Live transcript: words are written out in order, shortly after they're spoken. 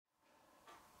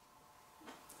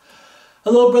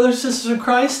Hello, brothers and sisters in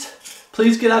Christ.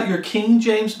 Please get out your King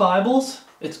James Bibles.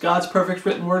 It's God's perfect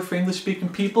written word for English-speaking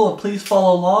people, and please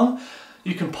follow along.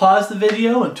 You can pause the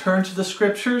video and turn to the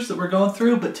scriptures that we're going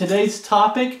through, but today's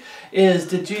topic is,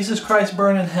 did Jesus Christ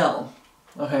burn in hell?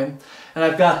 Okay, and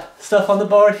I've got stuff on the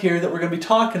board here that we're going to be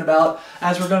talking about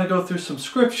as we're going to go through some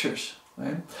scriptures.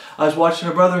 Okay? I was watching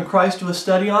a brother in Christ do a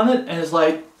study on it, and it's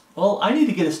like, well, I need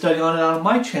to get a study on it on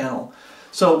my channel.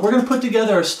 So we're going to put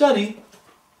together a study,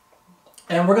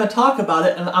 and we're going to talk about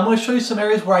it, and I'm going to show you some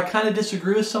areas where I kind of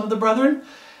disagree with some of the brethren.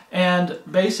 And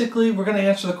basically, we're going to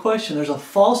answer the question. There's a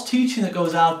false teaching that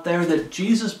goes out there that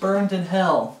Jesus burned in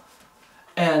hell.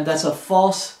 And that's a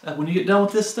false, when you get done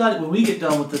with this study, when we get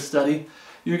done with this study,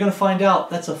 you're going to find out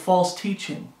that's a false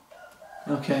teaching.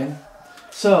 Okay?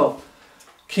 So,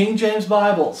 King James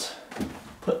Bibles.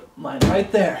 Put mine right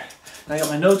there. And I got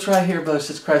my notes right here, brothers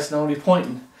and sisters in Christ, and I'm going to be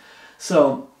pointing.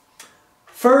 So,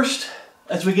 first,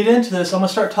 as we get into this, I'm going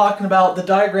to start talking about the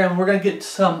diagram. We're going to get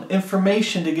some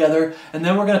information together, and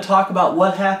then we're going to talk about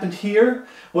what happened here,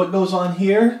 what goes on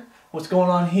here, what's going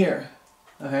on here.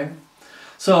 Okay?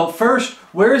 So first,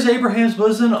 where is Abraham's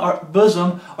bosom?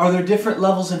 Are there different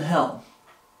levels in hell?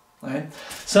 Okay?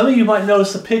 Some of you might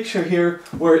notice a picture here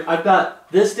where I've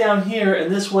got this down here and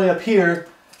this way up here,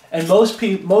 and most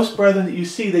brethren that you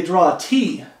see, they draw a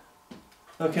T.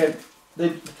 Okay?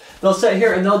 They'll sit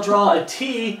here and they'll draw a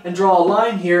T and draw a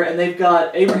line here, and they've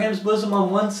got Abraham's bosom on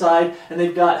one side and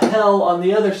they've got hell on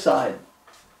the other side.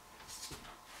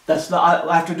 That's not,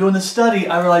 after doing the study,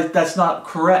 I realized that's not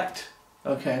correct.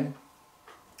 Okay?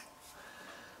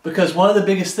 Because one of the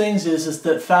biggest things is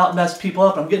that mess people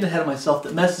up, I'm getting ahead of myself,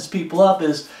 that messes people up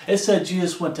is, it said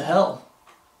Jesus went to hell,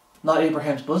 not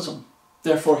Abraham's bosom.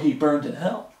 Therefore he burned in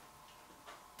hell.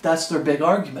 That's their big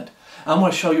argument. I'm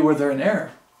going to show you where they're in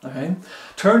error. Okay,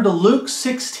 turn to Luke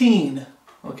 16.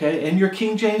 Okay, in your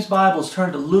King James Bibles,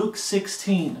 turn to Luke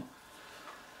 16.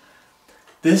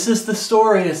 This is the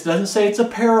story. It doesn't say it's a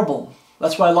parable.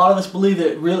 That's why a lot of us believe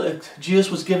that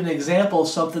Jesus was giving an example of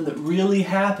something that really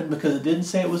happened, because it didn't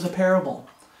say it was a parable.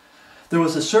 There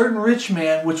was a certain rich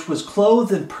man which was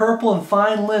clothed in purple and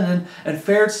fine linen and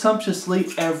fared sumptuously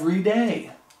every day.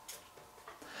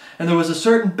 And there was a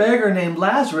certain beggar named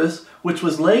Lazarus, which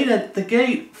was laid at the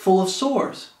gate full of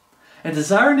sores, and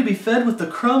desiring to be fed with the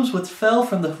crumbs which fell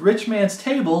from the rich man's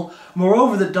table.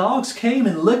 Moreover, the dogs came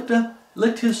and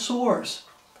licked his sores.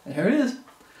 And here it is.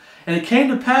 And it came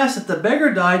to pass that the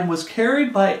beggar died and was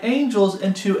carried by angels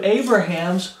into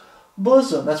Abraham's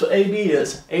bosom. That's what AB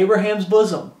is. Abraham's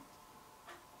bosom.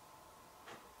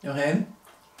 Okay?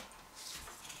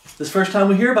 This is the first time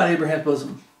we hear about Abraham's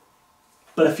bosom.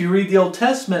 But if you read the Old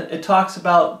Testament, it talks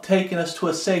about taking us to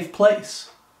a safe place.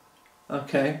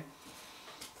 Okay?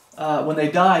 When they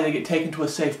die, they get taken to a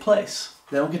safe place.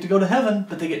 They don't get to go to heaven,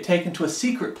 but they get taken to a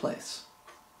secret place.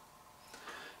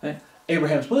 Okay?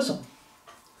 Abraham's bosom.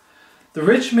 The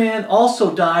rich man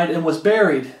also died and was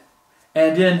buried.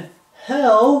 And in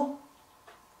hell,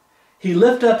 he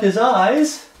lift up his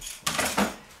eyes.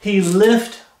 He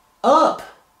lift up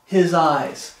his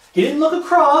eyes. He didn't look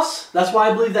across. That's why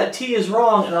I believe that T is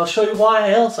wrong, and I'll show you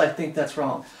why else I think that's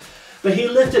wrong. But he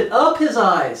lifted up his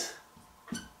eyes.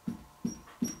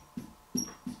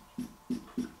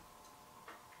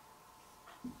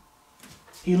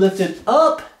 He lifted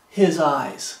up his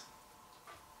eyes.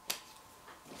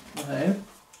 Okay.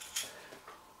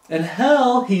 In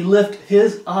hell, he lift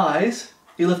his eyes.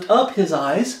 He lift up his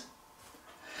eyes.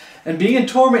 And being in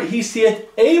torment, he seeth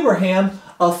Abraham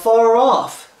afar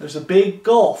off. There's a big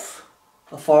gulf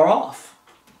afar off.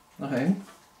 Okay.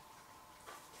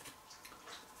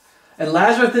 And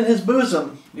Lazarus in his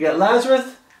bosom. You got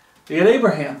Lazarus, you got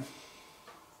Abraham.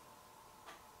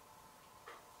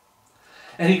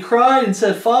 And he cried and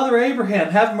said, Father Abraham,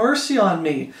 have mercy on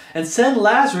me, and send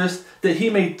Lazarus that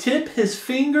he may dip his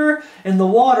finger in the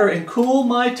water and cool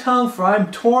my tongue, for I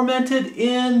am tormented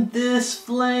in this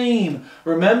flame.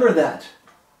 Remember that.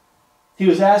 He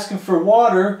was asking for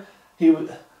water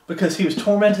because he was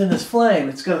tormented in this flame.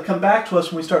 It's going to come back to us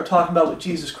when we start talking about what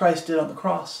Jesus Christ did on the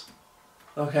cross.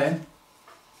 Okay?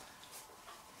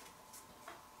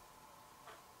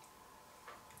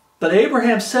 But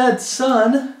Abraham said,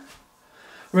 Son,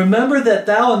 remember that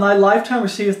thou in thy lifetime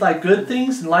receivest thy good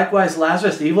things, and likewise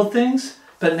Lazarus evil things.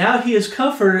 But now he is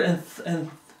comforted,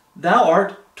 and thou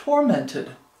art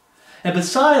tormented. And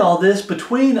beside all this,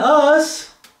 between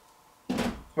us,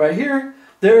 right here,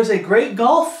 there is a great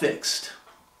gulf fixed,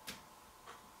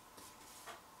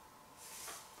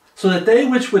 so that they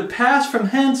which would pass from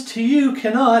hence to you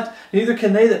cannot, neither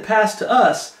can they that pass to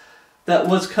us that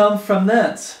was come from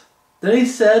thence. Then he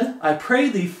said, I pray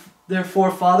thee,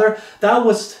 therefore, Father, thou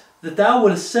wouldst that thou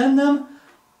wouldst send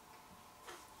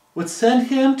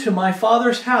him to my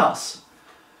father's house.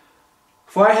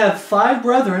 For I have 5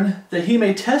 brethren, that he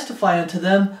may testify unto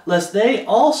them, lest they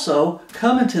also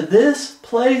come into this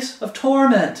place of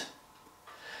torment.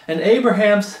 And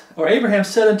Abraham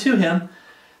said unto him,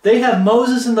 They have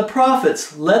Moses and the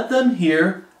prophets, let them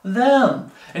hear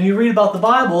them. And you read about the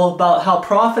Bible, about how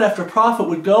prophet after prophet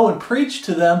would go and preach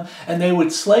to them, and they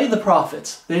would slay the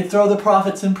prophets. They'd throw the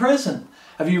prophets in prison.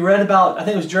 Have you read about, I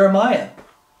think it was Jeremiah.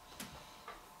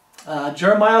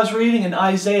 Jeremiah was reading, and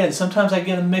Isaiah, and sometimes I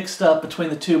get them mixed up between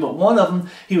the two, but one of them,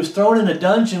 he was thrown in a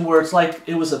dungeon where it's like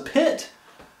it was a pit.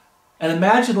 And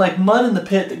imagine like mud in the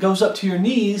pit that goes up to your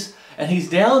knees, and he's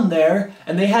down there,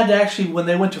 and they had to actually, when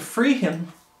they went to free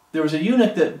him, there was a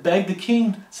eunuch that begged the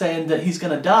king, saying that he's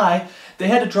going to die. They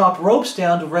had to drop ropes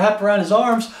down to wrap around his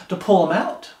arms to pull him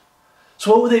out.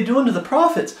 So what were they doing to the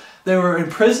prophets? They were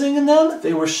imprisoning them,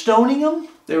 they were stoning them,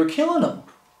 they were killing them.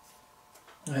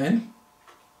 Okay?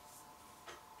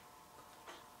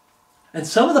 And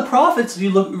some of the prophets,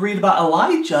 you read about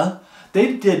Elijah,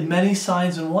 they did many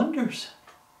signs and wonders.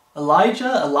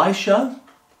 Elisha,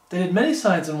 they did many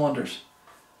signs and wonders.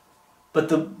 But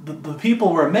the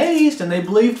people were amazed, and they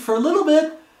believed for a little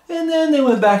bit, and then they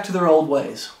went back to their old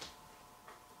ways.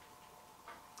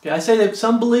 Okay, I say that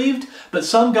some believed, but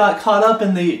some got caught up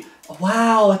in the,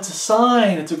 wow, it's a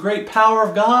sign, it's a great power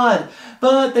of God.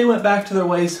 But they went back to their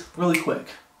ways really quick.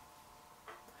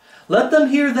 Let them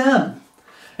hear them.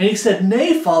 And he said,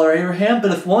 Nay, Father Abraham,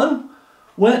 but if one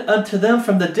went unto them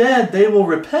from the dead, they will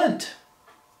repent.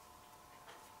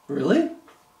 Really?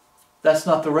 That's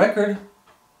not the record.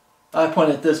 I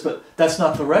pointed at this, but that's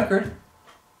not the record.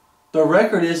 The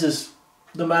record is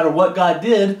no matter what God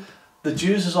did, the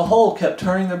Jews as a whole kept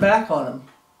turning their back on him.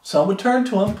 Some would turn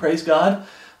to him, praise God,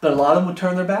 but a lot of them would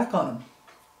turn their back on him.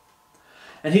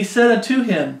 And he said unto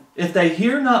him, If they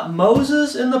hear not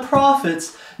Moses and the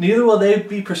prophets, neither will they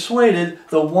be persuaded,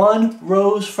 the one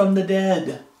rose from the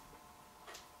dead.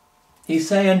 He's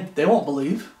saying they won't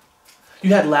believe.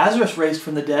 You had Lazarus raised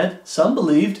from the dead. Some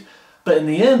believed, but in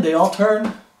the end they all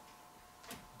turned.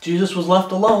 Jesus was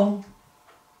left alone.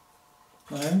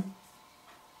 Right?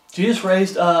 Jesus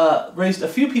raised a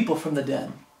few people from the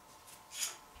dead.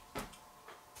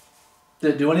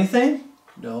 Did it do anything?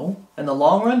 No. In the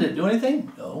long run, did it do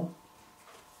anything? No.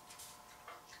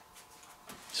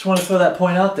 Just want to throw that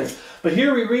point out there. But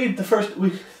here we read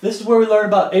this is where we learn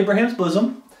about Abraham's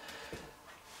bosom.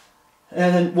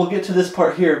 And then we'll get to this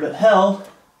part here. But hell,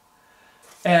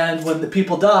 and when the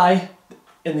people die,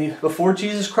 before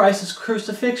Jesus Christ's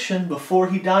crucifixion, before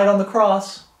he died on the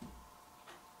cross,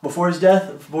 before his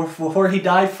death, before he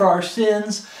died for our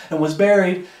sins and was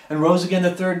buried and rose again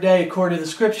the 3rd day according to the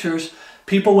scriptures,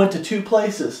 people went to 2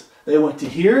 places. They went to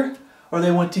here or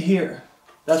they went to here.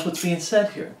 That's what's being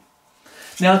said here.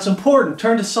 Now it's important.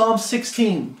 Turn to Psalm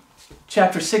 16,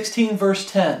 chapter 16, verse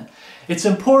 10. It's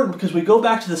important because we go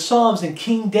back to the Psalms and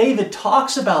King David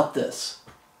talks about this.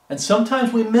 And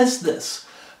sometimes we miss this.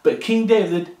 But King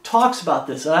David talks about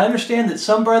this. And I understand that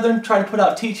some brethren try to put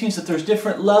out teachings that there's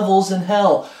different levels in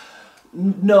hell.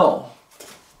 No.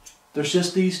 There's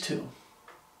just these 2.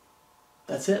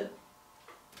 That's it.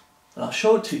 And I'll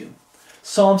show it to you.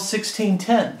 Psalm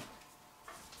 16:10.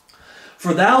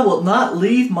 For thou wilt not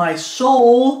leave my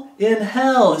soul in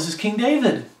hell. This is King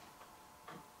David.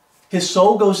 His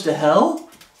soul goes to hell.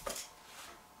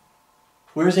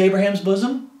 Where's Abraham's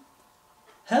bosom?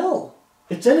 Hell.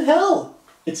 It's in hell.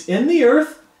 It's in the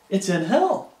earth. It's in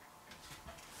hell.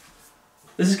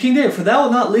 This is King David. For thou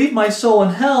wilt not leave my soul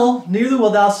in hell, neither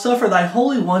wilt thou suffer thy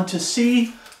Holy One to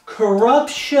see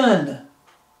corruption.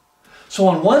 So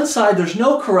on one side there's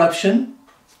no corruption.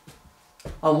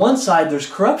 On one side there's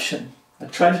corruption. I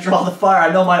tried to draw the fire.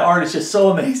 I know my art is just so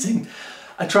amazing.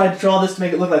 I tried to draw this to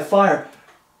make it look like fire.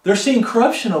 They're seeing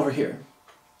corruption over here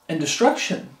and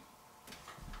destruction.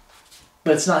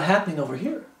 But it's not happening over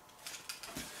here.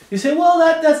 You say, well,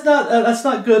 that's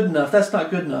not good enough. That's not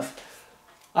good enough.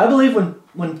 I believe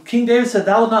when King David said,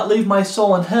 thou wilt not leave my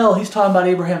soul in hell, he's talking about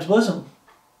Abraham's bosom.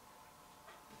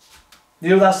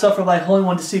 Neither wilt thou suffer thy Holy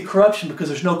One to see corruption, because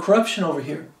there's no corruption over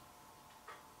here.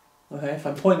 Okay, if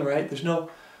I'm pointing right, there's no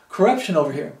corruption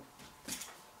over here.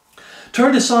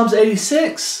 Turn to Psalms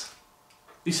 86.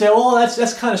 You say, oh,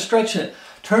 that's kind of stretching it.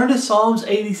 Turn to Psalms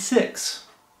 86,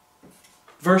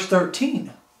 verse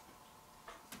 13.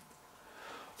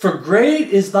 For great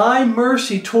is thy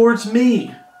mercy towards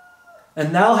me,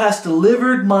 and thou hast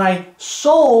delivered my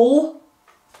soul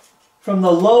from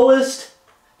the lowest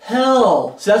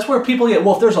hell. So that's where people get,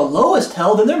 well, if there's a lowest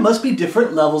hell, then there must be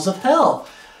different levels of hell.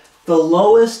 The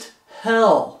lowest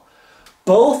hell.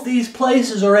 Both these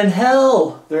places are in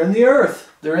hell. They're in the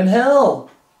earth. They're in hell.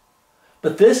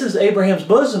 But this is Abraham's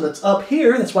bosom that's up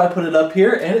here. That's why I put it up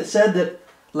here. And it said that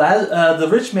the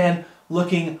rich man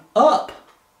looking up.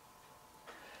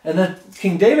 And then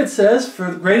King David says,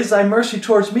 "For great is thy mercy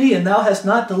towards me, and thou hast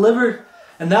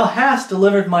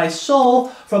delivered my soul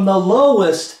from the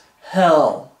lowest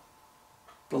hell."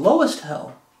 The lowest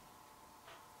hell.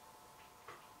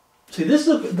 See, this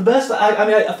is the best. I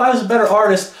mean, if I was a better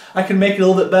artist, I could make it a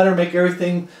little bit better, make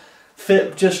everything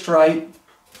fit just right.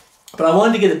 But I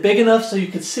wanted to get it big enough so you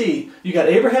could see. You got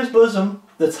Abraham's bosom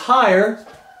that's higher,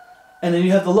 and then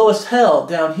you have the lowest hell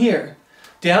down here.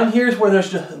 Down here is where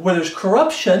there's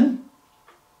corruption.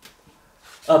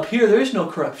 Up here, there is no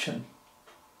corruption.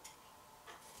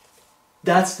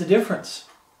 That's the difference.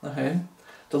 Okay?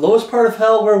 The lowest part of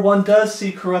hell where one does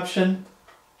see corruption.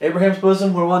 Abraham's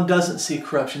bosom where one doesn't see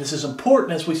corruption. This is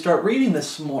important as we start reading this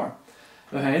some more.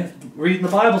 Okay? Reading the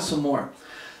Bible some more.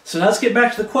 So now let's get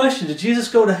back to the question. Did Jesus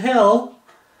go to hell?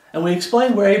 And we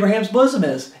explained where Abraham's bosom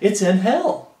is. It's in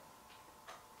hell.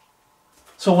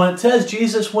 So when it says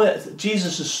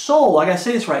Jesus' soul, I got to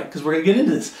say this right because we're going to get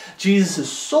into this.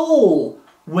 Jesus' soul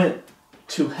went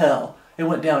to hell. It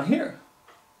went down here.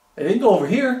 It didn't go over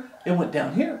here. It went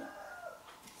down here.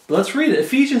 But let's read it.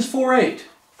 Ephesians 4:8.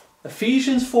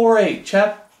 Ephesians 4:8.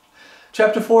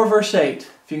 Chapter 4, verse 8.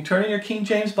 If you can turn in your King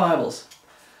James Bibles.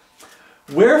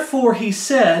 "Wherefore he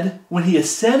said, when he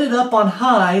ascended up on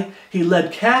high, he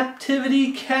led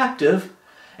captivity captive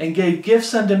and gave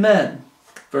gifts unto men."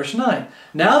 Verse 9.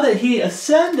 "Now that he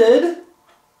ascended,"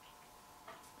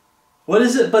 what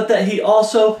is it? "But that he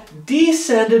also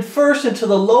descended first into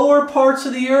the lower parts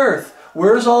of the earth."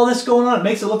 Where's all this going on? It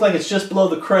makes it look like it's just below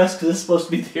the crest because it's supposed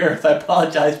to be the earth. I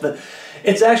apologize, but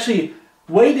it's actually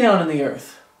way down in the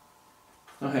earth.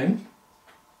 Okay?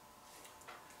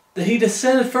 "That he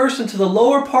descended first into the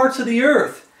lower parts of the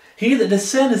earth. He that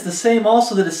descended is the same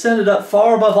also that ascended up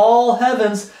far above all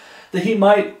heavens, that he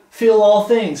might feel all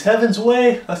things." Heaven's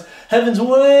way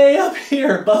up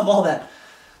here above all that.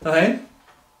 Okay?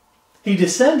 He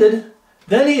descended,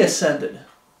 then he ascended.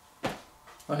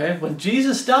 Okay? When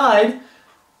Jesus died,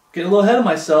 get a little ahead of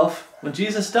myself, when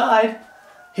Jesus died,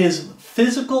 his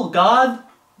physical, God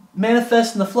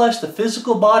manifest in the flesh, the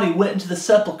physical body went into the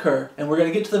sepulcher. And we're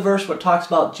going to get to the verse where it talks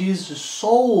about Jesus'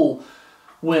 soul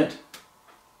went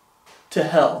to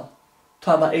hell.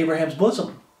 Talking about Abraham's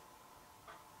bosom.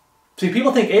 See,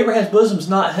 people think Abraham's bosom is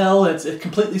not hell, it's a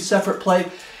completely separate place.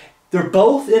 They're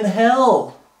both in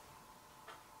hell.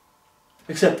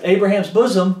 Except Abraham's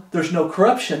bosom, there's no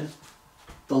corruption.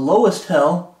 The lowest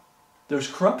hell, there's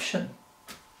corruption.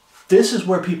 This is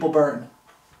where people burn.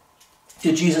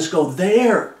 Did Jesus go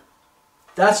there?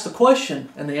 That's the question.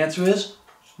 And the answer is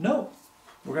no.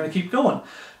 We're going to keep going.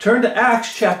 Turn to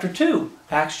Acts chapter 2.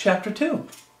 Acts chapter 2.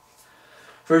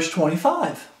 Verse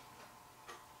 25.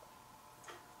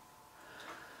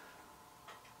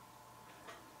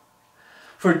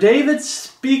 "For David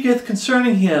speaketh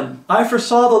concerning him, I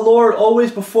foresaw the Lord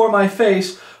always before my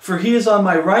face, for he is on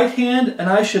my right hand, and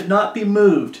I should not be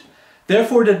moved.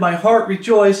 Therefore did my heart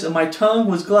rejoice, and my tongue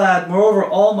was glad. Moreover,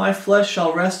 all my flesh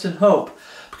shall rest in hope,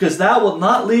 because thou wilt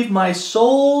not leave my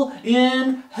soul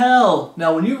in hell."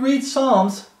 Now when you read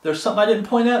Psalms, there's something I didn't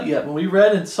point out yet. When we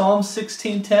read in Psalm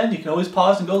 16:10, you can always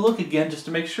pause and go look again just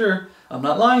to make sure I'm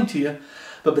not lying to you.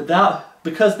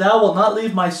 Because thou wilt not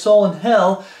leave my soul in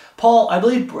hell, Paul, I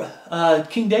believe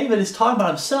King David is talking about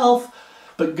himself,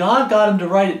 but God got him to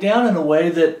write it down in a way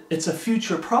that it's a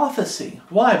future prophecy.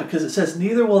 Why? Because it says,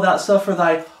 "Neither will thou suffer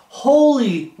thy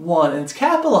Holy One," and it's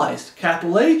capitalized.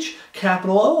 Capital H,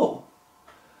 capital O.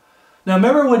 Now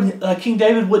remember when King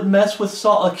David wouldn't mess with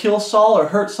Saul, kill Saul or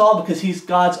hurt Saul because he's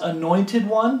God's anointed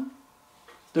one?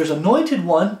 There's anointed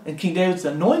one, and King David's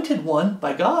the anointed one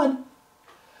by God.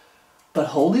 But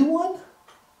Holy One?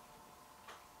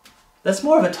 That's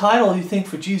more of a title, you think,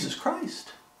 for Jesus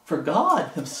Christ. For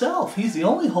God himself. He's the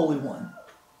only Holy One.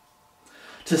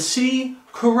 To see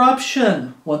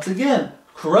corruption. Once again,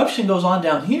 corruption goes on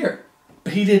down here.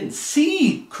 But he didn't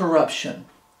see corruption.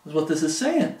 Is what this is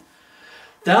saying.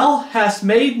 "Thou hast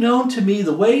made known to me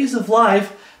the ways of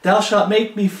life. Thou shalt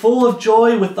make me full of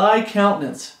joy with thy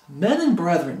countenance. Men and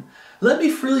brethren, let me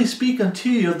freely speak unto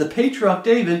you of the patriarch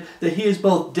David, that he is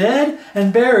both dead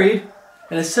and buried,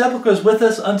 and his sepulchre is with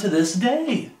us unto this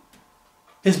day."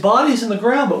 His body's in the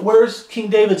ground, but where's King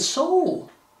David's soul?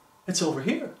 It's over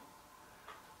here.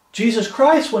 Jesus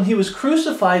Christ, when he was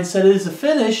crucified, said it is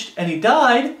finished, and he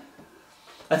died.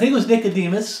 I think it was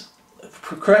Nicodemus.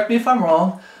 Correct me if I'm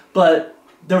wrong, but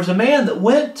there was a man that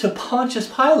went to Pontius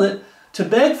Pilate to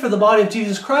beg for the body of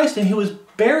Jesus Christ, and he was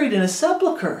buried in a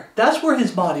sepulcher. That's where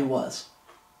his body was.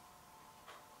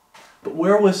 But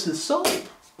where was his soul?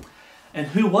 And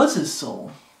who was his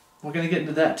soul? We're going to get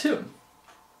into that too.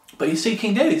 But you see,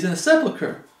 King David's in a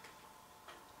sepulcher.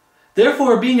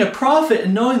 Therefore, being a prophet,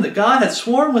 and knowing that God had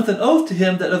sworn with an oath to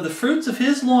him that of the fruits of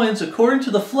his loins, according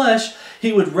to the flesh,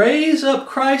 he would raise up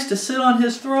Christ to sit on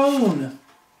his throne.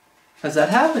 Has that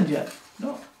happened yet?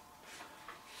 No.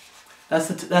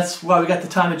 That's why we got the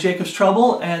time of Jacob's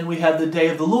trouble, and we have the day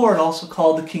of the Lord, also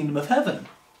called the kingdom of heaven,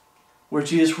 where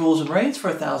Jesus rules and reigns for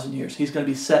 1,000 years. He's going to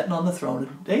be sitting on the throne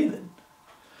of David.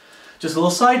 Just a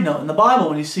little side note, in the Bible,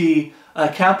 when you see a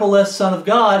capital S Son of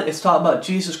God, it's talking about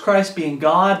Jesus Christ being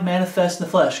God manifest in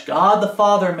the flesh. God the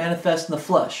Father manifest in the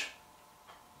flesh.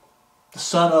 The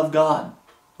Son of God.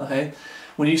 Okay?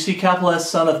 When you see capital S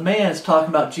Son of Man, it's talking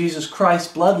about Jesus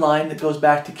Christ's bloodline that goes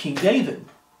back to King David,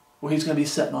 where he's going to be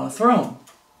sitting on a throne.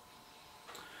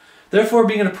 Therefore,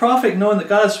 being a prophet, knowing that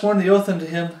God has sworn the oath unto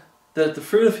him, that at the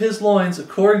fruit of his loins,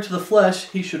 according to the flesh,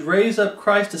 he should raise up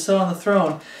Christ to sit on the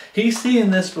throne, he,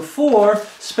 seeing this before,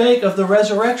 spake of the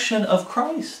resurrection of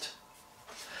Christ,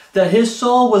 that his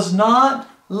soul was not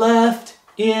left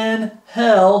in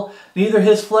hell, neither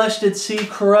his flesh did see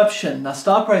corruption. Now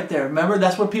stop right there. Remember,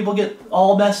 that's where people get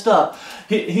all messed up.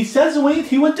 He says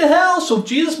he went to hell, so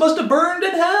Jesus must have burned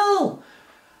in hell.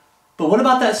 But what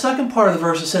about that second part of the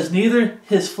verse? It says, neither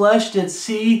his flesh did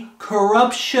see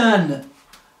corruption.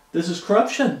 This is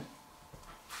corruption.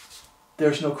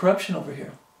 There's no corruption over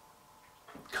here.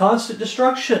 Constant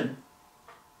destruction.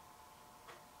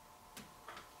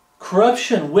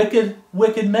 Corruption.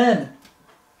 Wicked men.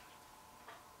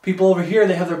 People over here,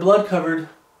 they have their blood covered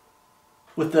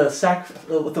with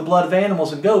the blood of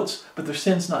animals and goats, but their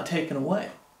sin's not taken away.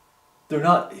 They're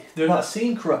not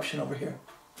seeing corruption over here.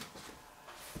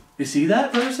 You see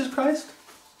that, brothers and Christ?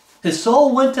 His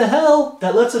soul went to hell.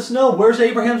 That lets us know, where's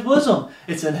Abraham's bosom?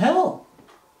 It's in hell.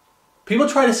 People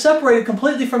try to separate it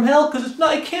completely from hell because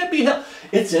it can't be hell.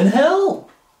 It's in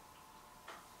hell.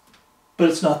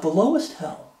 But it's not the lowest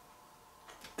hell.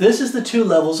 This is the two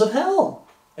levels of hell.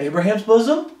 Abraham's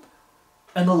bosom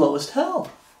and the lowest hell.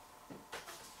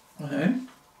 Okay.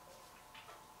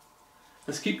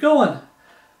 Let's keep going.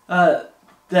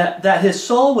 That his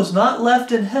soul was not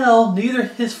left in hell, neither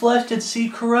his flesh did see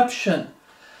corruption.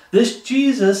 This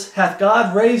Jesus hath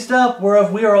God raised up,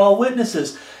 whereof we are all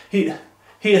witnesses. He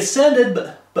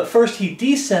ascended, but first he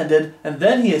descended, and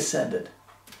then he ascended.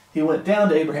 He went down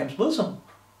to Abraham's bosom.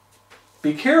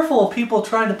 Be careful of people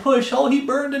trying to push, oh, he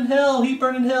burned in hell, he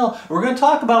burned in hell. We're going to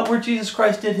talk about where Jesus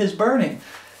Christ did his burning.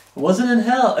 It wasn't in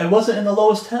hell. It wasn't in the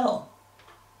lowest hell.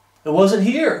 It wasn't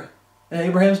here in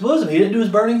Abraham's bosom. He didn't do his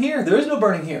burning here. There is no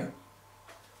burning here.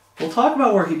 We'll talk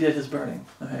about where he did his burning.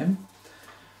 Okay?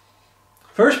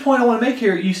 First point I want to make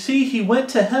here, you see he went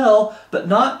to hell, but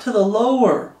not to the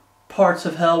lower parts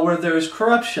of hell where there is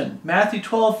corruption. Matthew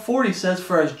 12:40 says,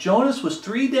 for as Jonas was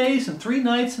 3 days and 3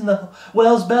 nights in the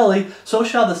whale's belly, so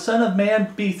shall the Son of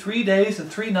Man be 3 days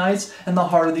and 3 nights in the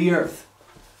heart of the earth.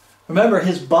 Remember,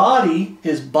 his body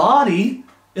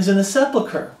is in a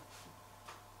sepulcher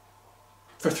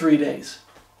for 3 days.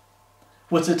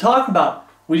 What's it talking about?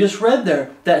 We just read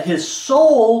there that his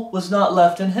soul was not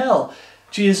left in hell.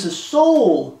 Jesus'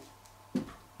 soul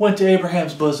went to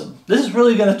Abraham's bosom. This is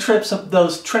really going to trip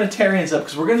those Trinitarians up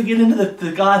because we're going to get into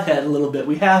the Godhead a little bit.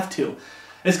 We have to.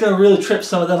 It's going to really trip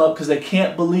some of them up because they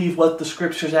can't believe what the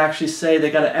Scriptures actually say. They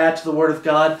got to add to the Word of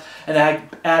God and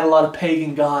add a lot of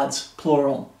pagan gods,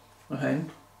 plural. Okay?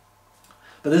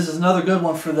 But this is another good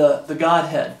one for the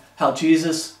Godhead. How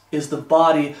Jesus is the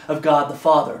body of God the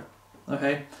Father.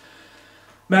 Okay?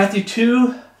 Matthew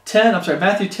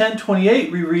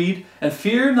 10:28 we read, and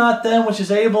fear not them which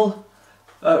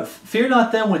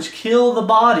kill the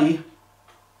body.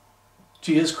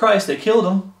 Jesus Christ, they killed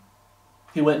him.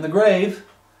 He went in the grave.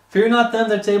 Fear not them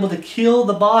that's able to kill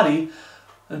the body,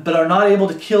 but are not able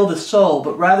to kill the soul,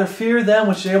 but rather fear them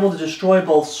which are able to destroy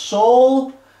both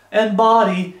soul and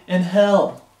body in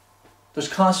hell. There's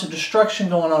constant destruction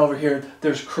going on over here.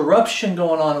 There's corruption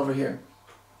going on over here.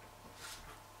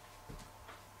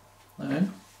 All right?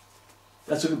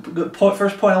 That's a good point.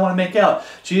 First point I want to make out.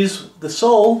 Jesus'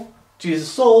 soul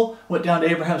went down to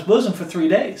Abraham's bosom for 3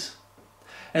 days.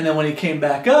 And then when he came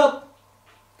back up,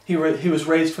 he was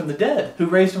raised from the dead. Who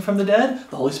raised him from the dead?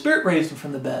 The Holy Spirit raised him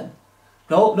from the dead.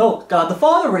 No, God the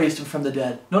Father raised him from the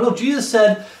dead. No, Jesus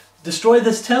said, destroy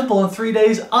this temple in 3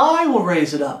 days, I will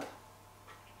raise it up.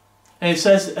 And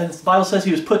the Bible says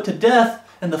he was put to death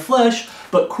in the flesh,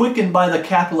 but quickened by the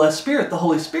capital S Spirit. The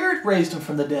Holy Spirit raised him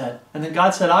from the dead. And then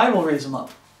God said, I will raise him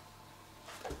up.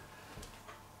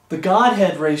 The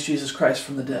Godhead raised Jesus Christ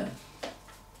from the dead.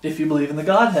 If you believe in the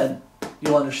Godhead,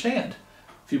 you'll understand.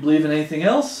 If you believe in anything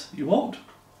else, you won't.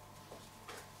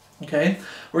 Okay?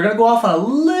 We're going to go off on a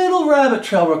little rabbit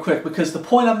trail real quick because the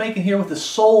point I'm making here with the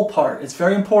soul part, it's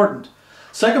very important.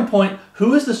 Second point,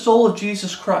 who is the soul of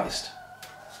Jesus Christ?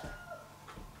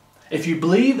 If you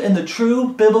believe in the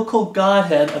true biblical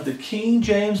Godhead of the King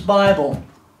James Bible,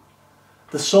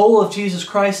 the soul of Jesus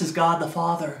Christ is God the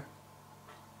Father.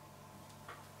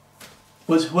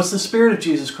 What's the Spirit of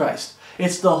Jesus Christ?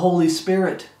 It's the Holy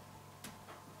Spirit.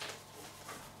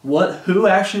 Who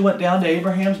actually went down to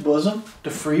Abraham's bosom to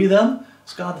free them?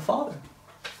 It's God the Father.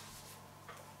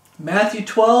 Matthew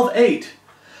 12:8.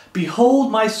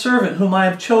 Behold my servant whom I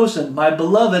have chosen, my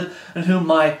beloved, and whom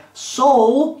my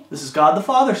soul, this is God the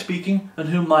Father speaking, and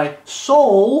whom my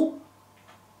soul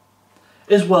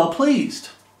is well pleased.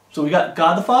 So we got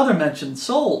God the Father mentioned,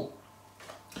 soul.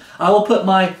 I will put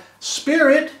my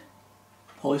Spirit,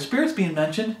 Holy Spirit's being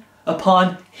mentioned,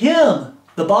 upon him,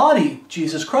 the body,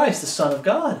 Jesus Christ, the Son of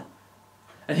God.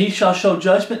 And he shall show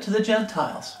judgment to the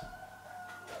Gentiles.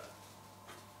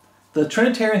 The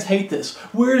Trinitarians hate this.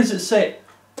 Where does it say,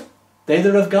 they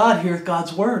that are of God hear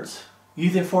God's words? Ye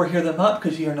therefore hear them not,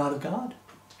 because ye are not of God.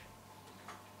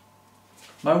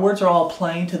 My words are all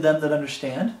plain to them that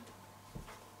understand.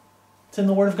 It's in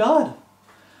the Word of God.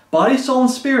 Body, soul, and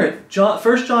spirit.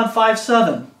 1 John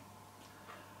 5:7.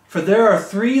 For there are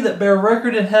three that bear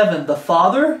record in heaven. The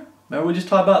Father, remember we just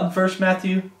talked about in 1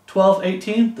 Matthew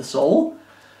 12:18, the soul.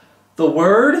 The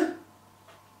Word,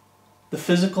 the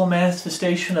physical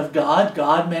manifestation of God.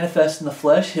 God manifest in the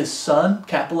flesh. His Son,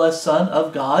 capital S Son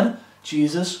of God,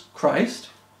 Jesus Christ.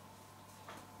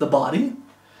 The body.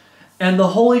 And the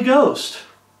Holy Ghost,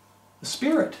 the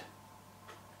Spirit.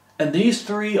 And these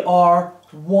three are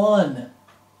one.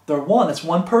 They're one. It's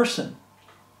one person.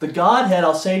 The Godhead,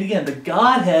 I'll say it again, the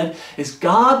Godhead is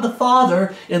God the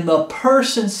Father in the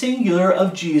person singular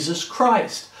of Jesus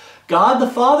Christ. God the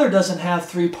Father doesn't have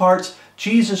three parts.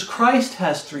 Jesus Christ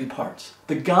has three parts.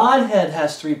 The Godhead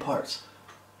has three parts.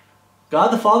 God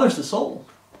the Father is the soul.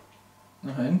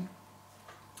 Okay.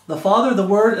 The Father, the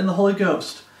Word, and the Holy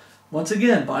Ghost. Once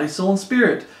again, body, soul, and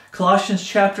spirit. Colossians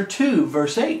chapter 2,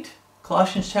 verse 8.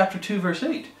 Colossians chapter 2, verse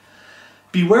 8.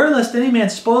 Beware lest any man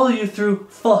spoil you through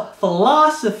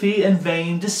philosophy and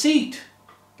vain deceit.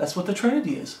 That's what the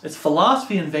Trinity is. It's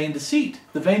philosophy and vain deceit.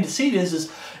 The vain deceit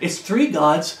is it's three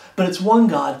gods, but it's one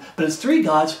God. But it's three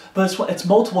gods, but it's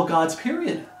multiple gods,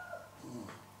 period.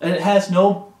 And it has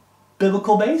no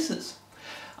biblical basis.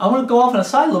 I want to go off on a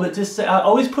side a little bit. Just say, I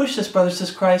always push this, brothers and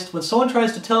sisters Christ. When someone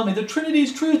tries to tell me the Trinity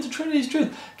is truth, the Trinity is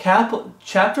truth.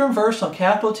 Chapter and verse on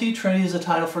capital T, Trinity is a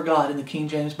title for God in the King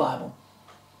James Bible.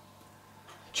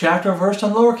 Chapter and verse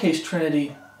on lowercase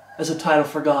Trinity as a title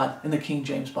for God in the King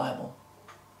James Bible.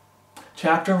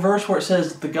 Chapter and verse where it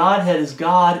says the Godhead is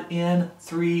God in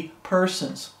three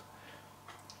persons.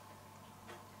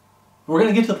 We're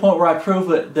going to get to the point where I prove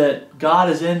that God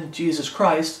is in Jesus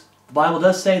Christ. The Bible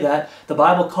does say that. The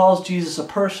Bible calls Jesus a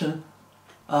person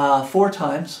 4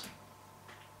 times.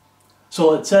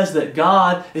 So it says that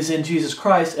God is in Jesus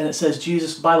Christ, and it says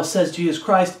the Bible says Jesus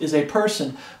Christ is a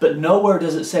person, but nowhere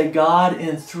does it say God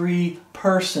in 3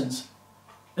 persons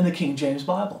in the King James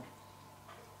Bible.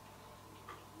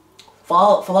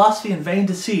 Philosophy and vain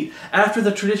deceit, after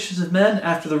the traditions of men,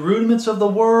 after the rudiments of the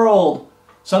world.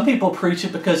 Some people preach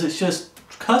it because it's just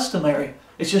customary.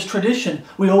 It's just tradition.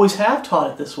 We always have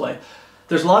taught it this way.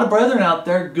 There's a lot of brethren out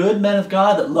there, good men of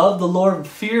God that love the Lord and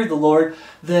fear the Lord,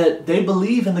 that they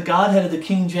believe in the Godhead of the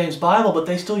King James Bible, but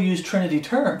they still use Trinity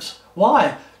terms.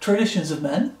 Why? Traditions of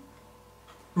men.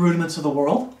 Rudiments of the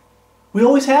world. We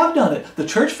always have done it. The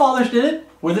Church Fathers did it.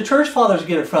 Where did the Church Fathers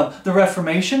get it from? The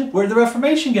Reformation. Where did the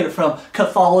Reformation get it from?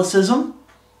 Catholicism.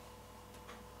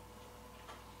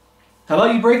 How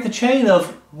about you break the chain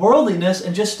of worldliness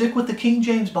and just stick with the King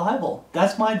James Bible?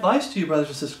 That's my advice to you, brothers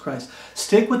and sisters in Christ.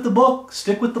 Stick with the book.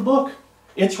 Stick with the book.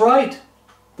 It's right.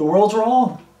 The world's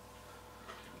wrong.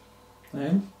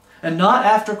 Okay? And not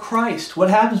after Christ. What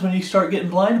happens when you start getting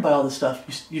blinded by all this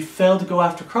stuff? You fail to go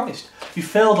after Christ. You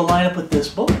fail to line up with this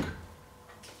book.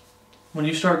 When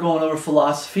you start going over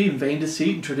philosophy and vain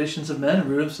deceit and traditions of men and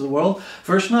rudiments of the world.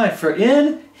 Verse 9, for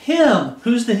in Him,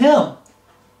 who's the Him?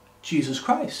 Jesus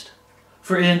Christ.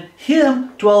 For in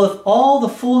Him dwelleth all the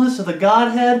fullness of the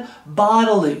Godhead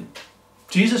bodily.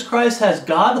 Jesus Christ has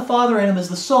God the Father in Him as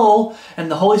the soul,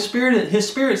 and the Holy Spirit, His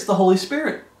Spirit's the Holy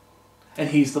Spirit.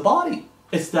 And He's the body.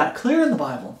 It's that clear in the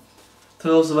Bible. To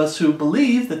those of us who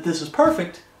believe that this is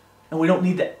perfect, and we don't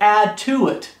need to add to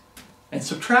it and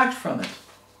subtract from it.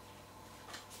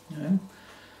 Okay?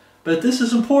 But this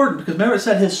is important, because remember it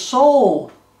said His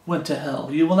soul went to hell.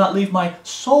 You will not leave my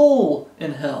soul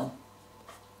in hell.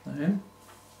 Okay.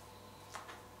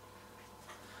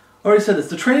 Already said this.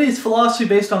 The Trinity is philosophy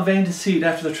based on vain deceit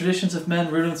after the traditions of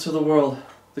men, rudiments of the world.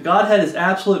 The Godhead is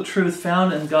absolute truth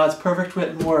found in God's perfect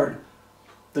written word.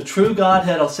 The true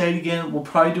Godhead, I'll say it again, we'll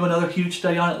probably do another huge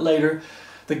study on it later.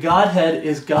 The Godhead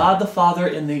is God the Father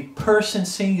in the person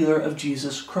singular of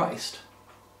Jesus Christ.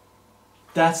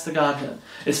 That's the Godhead.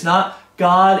 It's not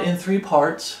God in three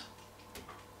parts.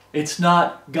 It's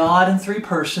not God in three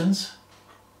persons.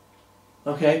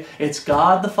 Okay? It's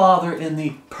God the Father in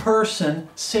the person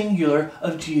singular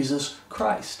of Jesus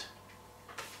Christ.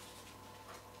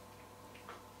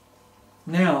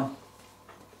 Now,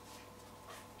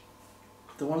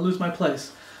 don't want to lose my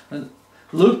place.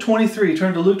 Luke 23.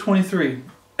 Turn to Luke 23.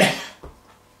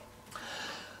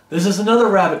 This is another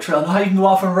rabbit trail. Now how you can go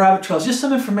off on rabbit trails. Just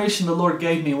some information the Lord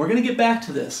gave me. We're going to get back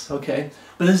to this, okay?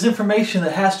 But this is information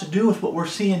that has to do with what we're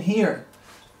seeing here.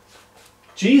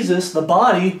 Jesus, the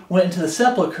body, went into the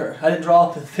sepulcher. I didn't draw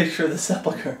up a picture of the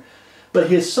sepulcher. But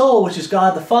his soul, which is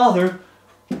God the Father,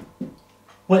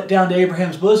 went down to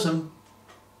Abraham's bosom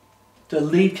to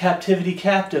lead captivity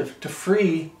captive, to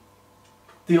free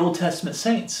the Old Testament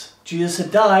saints. Jesus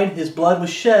had died, his blood was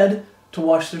shed to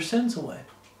wash their sins away.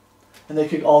 And they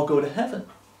could all go to heaven.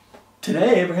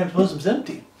 Today, Abraham's bosom's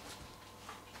empty.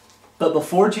 But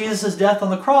before Jesus' death on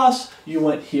the cross, you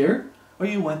went here or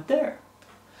you went there.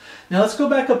 Now let's go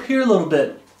back up here a little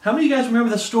bit. How many of you guys remember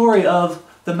the story of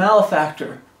the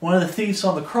malefactor, one of the thieves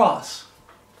on the cross?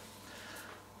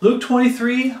 Luke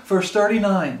 23, verse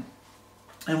 39.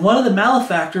 And one of the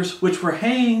malefactors which were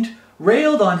hanged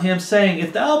railed on him, saying,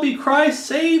 If thou be Christ,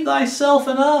 save thyself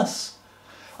and us.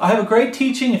 I have a great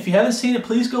teaching. If you haven't seen it,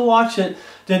 please go watch it.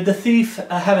 Did the thief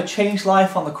have a changed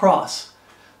life on the cross?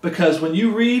 Because when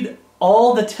you read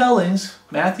all the tellings,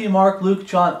 Matthew, Mark, Luke,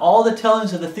 John, all the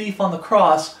tellings of the thief on the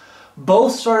cross,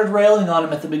 both started railing on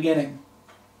him at the beginning.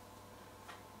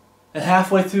 And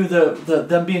halfway through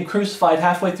them being crucified,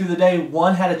 halfway through the day,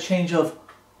 one had a change of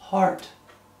heart.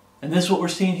 And this is what we're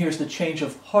seeing here is the change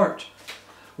of heart.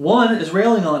 One is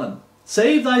railing on him.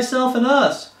 Save thyself and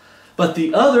us. But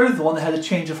the other, the one that had a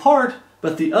change of heart,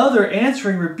 but the other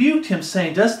answering rebuked him,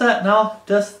 saying, Dost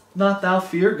not thou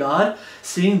fear God,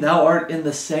 seeing thou art in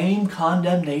the same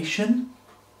condemnation?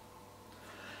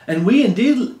 And we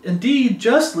indeed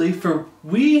justly, for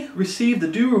we receive the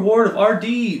due reward of our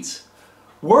deeds.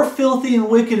 We're filthy and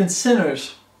wicked and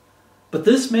sinners. But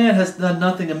this man has done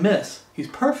nothing amiss. He's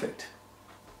perfect.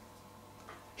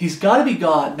 He's got to be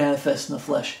God manifest in the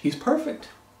flesh. He's perfect.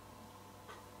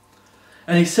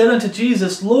 And he said unto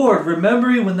Jesus, Lord, remember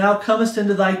me when thou comest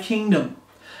into thy kingdom.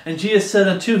 And Jesus said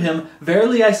unto him,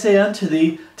 Verily I say unto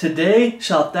thee, today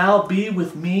shalt thou be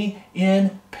with me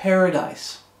in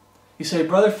paradise. You say,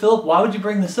 Brother Philip, why would you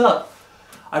bring this up?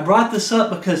 I brought this up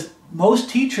because most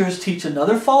teachers teach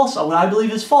another false, what I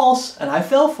believe is false, and I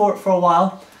fell for it for a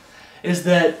while, is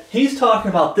that he's talking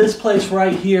about this place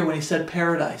right here when he said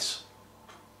paradise.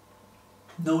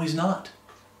 No, he's not.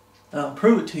 And I'll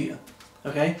prove it to you.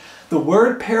 Okay? The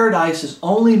word paradise is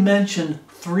only mentioned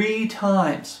 3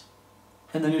 times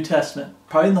in the New Testament.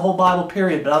 Probably in the whole Bible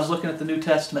period, but I was looking at the New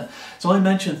Testament. It's only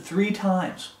mentioned 3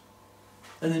 times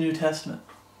in the New Testament.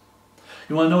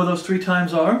 You want to know what those 3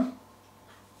 times are?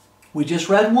 We just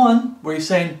read one where he's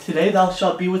saying, Today thou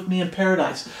shalt be with me in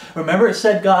paradise. Remember it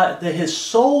said God that his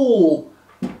soul,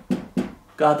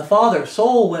 God the Father,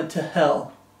 soul went to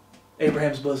hell,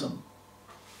 Abraham's bosom.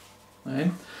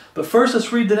 Okay? But first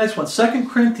let's read the next one. 2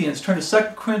 Corinthians. Turn to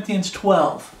 2 Corinthians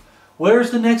 12.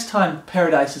 Where's the next time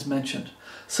paradise is mentioned?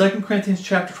 2 Corinthians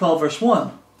chapter 12, verse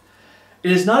 1.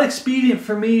 It is not expedient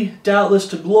for me, doubtless,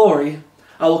 to glory.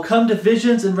 I will come to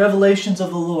visions and revelations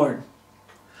of the Lord.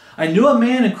 I knew a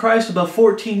man in Christ about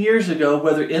 14 years ago,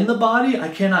 whether in the body I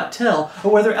cannot tell,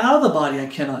 or whether out of the body I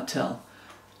cannot tell.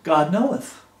 God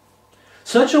knoweth.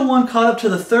 Such a one caught up to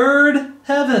the 3rd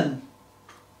heaven.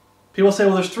 People say,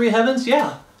 well, there's 3 heavens?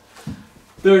 Yeah.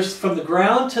 There's from the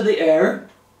ground to the air,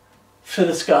 to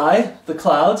the sky, the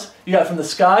clouds. You got from the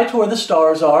sky to where the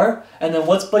stars are, and then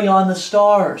what's beyond the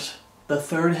stars? The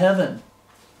 3rd heaven.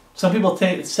 Some people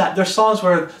think, there's songs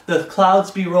where the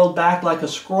clouds be rolled back like a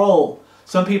scroll.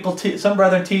 Some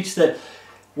brethren teach that,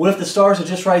 what if the stars are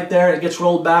just right there and it gets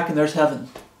rolled back and there's heaven?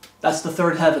 That's the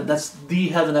 3rd heaven. That's the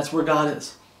heaven. That's where God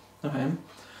is. Okay?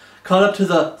 Caught up to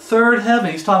the 3rd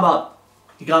heaven. He's talking about,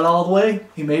 he got all the way.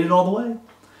 He made it all the way.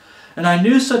 And I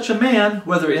knew such a man,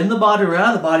 whether in the body or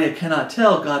out of the body, I cannot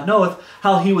tell, God knoweth,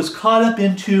 how he was caught up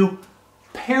into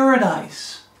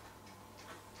paradise,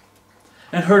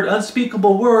 and heard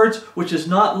unspeakable words, which is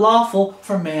not lawful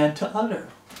for man to utter.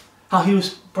 How he was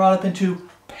brought up into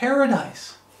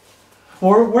paradise.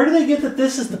 Or where do they get that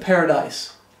this is the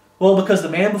paradise? Well, because the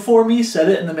man before me said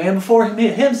it, and the man before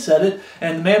him said it,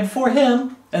 and the man before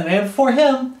him, and the man before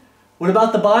him. What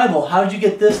about the Bible? How did you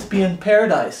get this to be in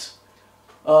paradise?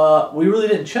 We really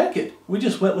didn't check it. We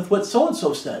just went with what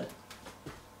so-and-so said.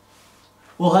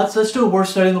 Well, let's do a word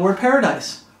study in the word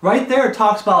paradise. Right there it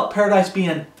talks about paradise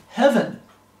being heaven,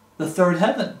 the third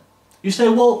heaven. You say,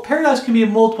 well, paradise can be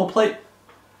in multiple places.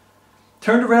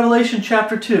 Turn to Revelation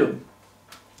chapter 2.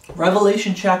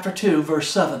 Revelation chapter 2, verse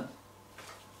 7.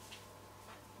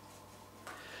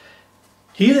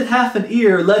 He that hath an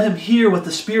ear, let him hear what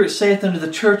the Spirit saith unto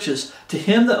the churches. To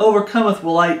him that overcometh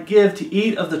will I give to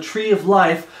eat of the tree of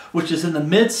life, which is in the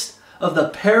midst of the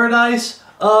paradise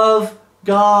of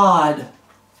God.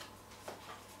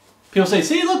 People say,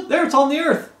 see, look, there, it's on the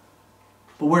earth.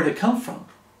 But where did it come from?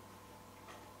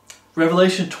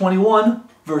 Revelation 21,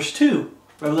 verse 2.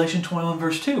 Revelation 21,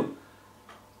 verse 2.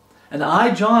 And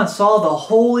I, John, saw the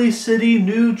holy city,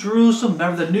 New Jerusalem.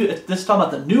 Remember, this is talking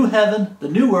about the new heaven, the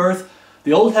new earth.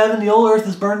 The old heaven, the old earth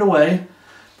is burned away.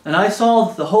 And I saw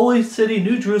the holy city,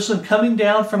 New Jerusalem, coming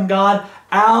down from God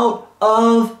out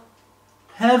of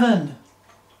heaven,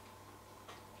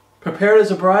 prepared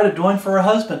as a bride adorned for her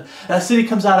husband. That city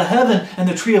comes out of heaven, and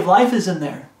the tree of life is in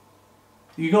there.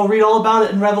 You go read all about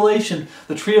it in Revelation.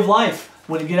 The tree of life,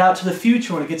 when you get out to the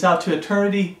future, when it gets out to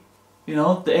eternity, you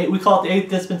know, we call it the 8th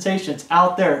dispensation. It's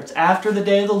out there. It's after the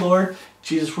day of the Lord.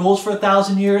 Jesus rules for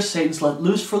 1,000 years. Satan's let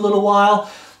loose for a little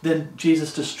while. Then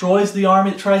Jesus destroys the army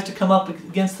that tries to come up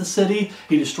against the city.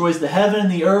 He destroys the heaven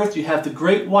and the earth. You have the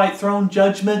great white throne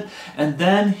judgment. And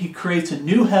then he creates a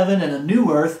new heaven and a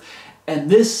new earth.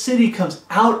 And this city comes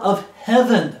out of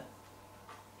heaven.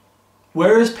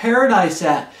 Where is paradise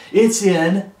at? It's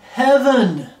in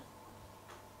heaven.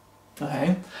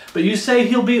 Okay? But you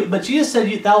say but Jesus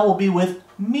said, thou will be with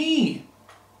me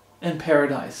in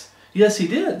paradise. Yes, he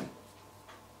did.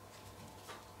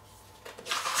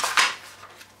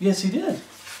 Yes, he did.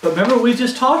 But remember what we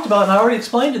just talked about, and I already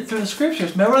explained it through the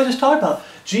scriptures. Remember what I just talked about?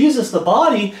 Jesus, the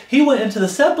body, he went into the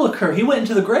sepulcher. He went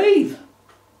into the grave.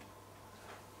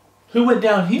 Who went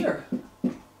down here?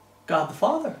 God the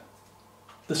Father.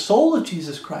 The soul of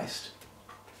Jesus Christ.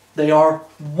 They are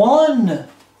one.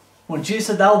 When Jesus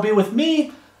said, thou will be with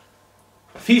me,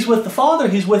 if he's with the Father,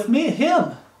 he's with me,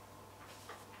 him.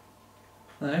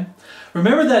 Right?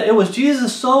 Remember that it was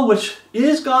Jesus' soul, which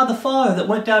is God the Father, that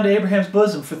went down to Abraham's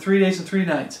bosom for 3 days and 3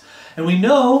 nights. And we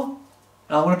know,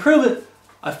 and I want to prove it,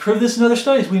 I've proved this in other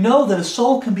studies, we know that a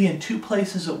soul can be in 2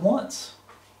 places at once.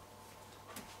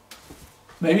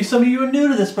 Maybe some of you are new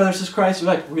to this, brothers in Christ.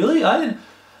 You're like, really? I didn't.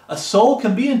 A soul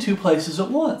can be in 2 places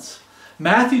at once.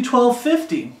 Matthew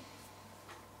 12:50.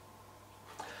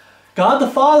 God the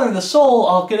Father and the soul,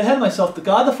 I'll get ahead of myself, the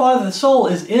God the Father and the soul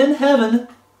is in heaven,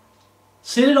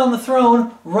 seated on the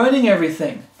throne, running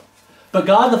everything. But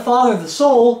God the Father, the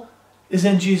soul, is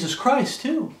in Jesus Christ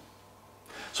too.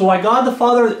 So while God the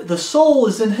Father, the soul,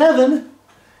 is in heaven,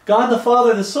 God the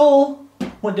Father, the soul,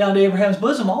 went down to Abraham's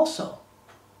bosom also.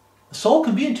 The soul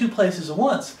can be in 2 places at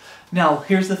once. Now,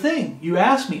 here's the thing. You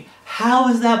ask me, how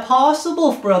is that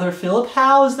possible, Brother Philip?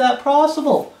 How is that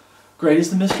possible? Great is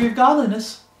the mystery of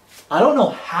godliness. I don't know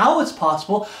how it's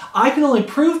possible. I can only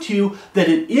prove to you that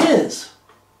it is.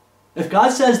 If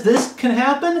God says this can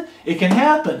happen, it can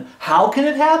happen. How can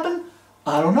it happen?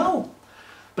 I don't know.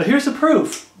 But here's the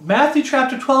proof. Matthew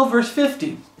chapter 12, verse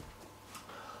 50.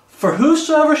 For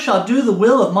whosoever shall do the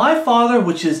will of my Father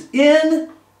which is in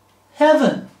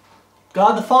heaven.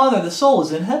 God the Father, the soul,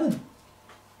 is in heaven.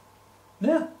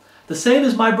 Yeah. The same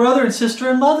as my brother and sister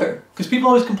and mother. Because people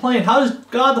always complain, how does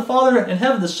God the Father in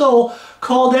heaven, the soul,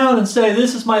 call down and say,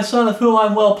 this is my Son of whom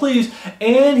I'm well pleased,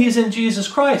 and he's in Jesus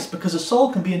Christ? Because a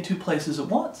soul can be in 2 places at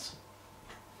once.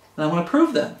 And I want to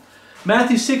prove that.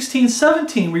 Matthew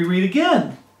 16:17, we read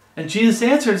again. And Jesus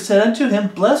answered and said unto him,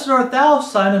 Blessed art thou,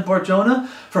 Simon Bar-Jonah,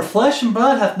 for flesh and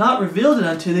blood hath not revealed it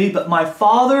unto thee, but my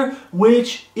Father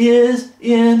which is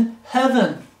in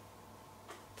heaven.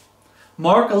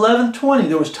 Mark 11:20.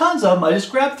 There was tons of them. I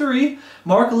just grabbed 3.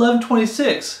 Mark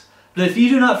 11:26. But if ye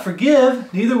do not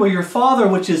forgive, neither will your Father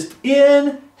which is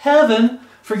in heaven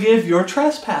forgive your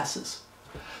trespasses.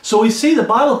 So we see the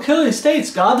Bible clearly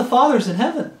states God the Father is in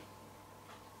heaven.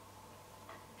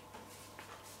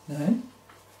 Okay.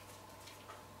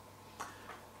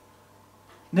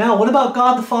 Now, what about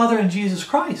God the Father and Jesus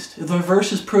Christ? The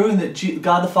verse is proving that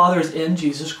God the Father is in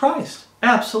Jesus Christ.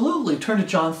 Absolutely. Turn to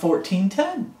John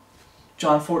 14:10.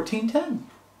 John 14:10.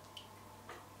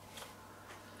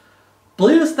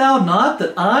 Believest thou not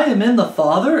that I am in the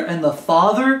Father, and the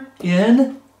Father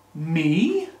in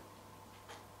me?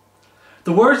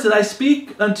 The words that I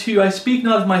speak unto you, I speak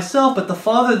not of myself, but the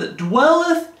Father that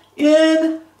dwelleth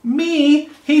in me,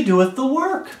 he doeth the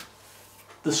work.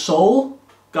 The soul,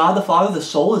 God the Father, the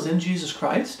soul is in Jesus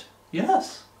Christ?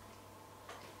 Yes.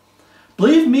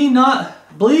 Believe me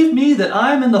that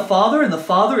I am in the Father and the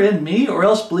Father in me, or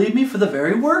else believe me for the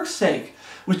very work's sake.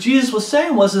 What Jesus was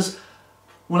saying was,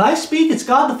 when I speak, it's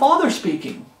God the Father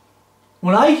speaking.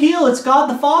 When I heal, it's God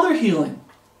the Father healing.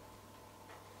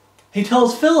 He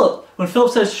tells Philip, when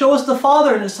Philip says, show us the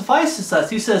Father and it suffices us,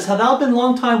 he says, have thou been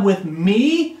long time with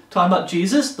me? Talking about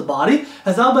Jesus, the body.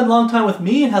 Has thou been long time with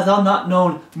me, and hast thou not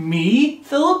known me,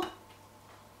 Philip?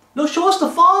 No, show us the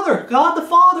Father, God the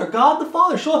Father, God the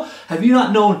Father. Have you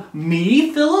not known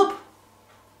me, Philip?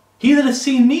 He that has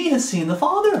seen me has seen the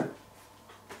Father.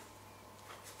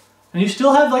 And you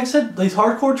still have, like I said, these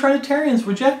hardcore Trinitarians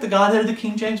reject the Godhead of the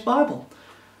King James Bible.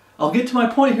 I'll get to my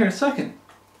point here in a second.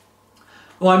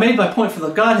 Well, I made my point for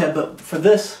the Godhead, but for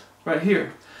this right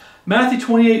here. Matthew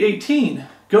 28:18.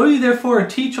 Go ye therefore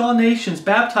and teach all nations,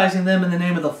 baptizing them in the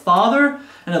name of the Father,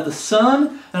 and of the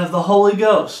Son, and of the Holy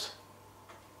Ghost.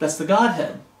 That's the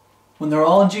Godhead. When they're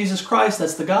all in Jesus Christ,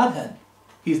 that's the Godhead.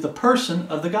 He's the person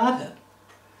of the Godhead.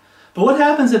 But what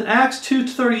happens in Acts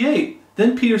 2:38?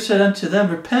 Then Peter said unto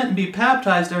them, repent and be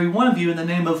baptized, every one of you, in the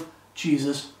name of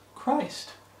Jesus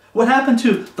Christ. What happened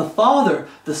to the Father,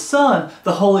 the Son,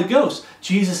 the Holy Ghost?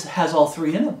 Jesus has all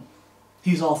three in him.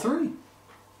 He's all three.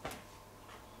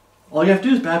 All you have to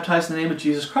do is baptize in the name of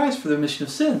Jesus Christ for the remission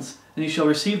of sins, and you shall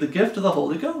receive the gift of the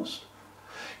Holy Ghost.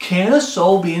 Can a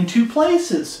soul be in two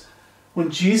places?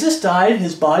 When Jesus died,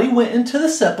 his body went into the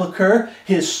sepulcher.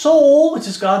 His soul, which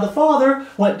is God the Father,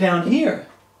 went down here.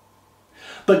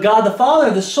 But God the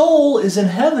Father, the soul, is in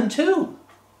heaven too.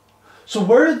 So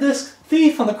where did this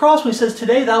thief on the cross, when he says,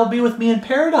 today thou wilt be with me in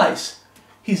paradise?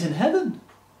 He's in heaven.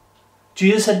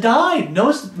 Jesus had died.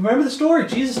 Remember the story.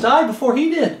 Jesus died before he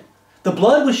did. The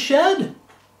blood was shed.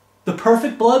 The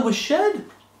perfect blood was shed.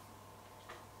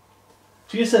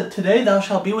 Jesus said, today thou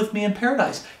shalt be with me in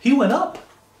paradise. He went up.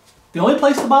 The only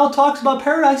place the Bible talks about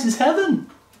paradise is heaven.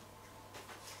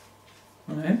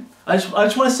 Okay? I just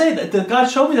want to say that God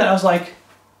showed me that. I was like,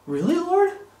 really,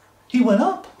 Lord? He went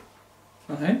up.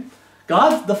 Okay?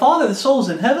 God the Father, the soul is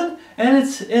in heaven,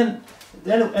 and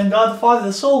God the Father,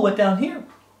 the soul, went down here.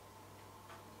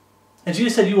 And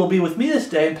Jesus said, you will be with me this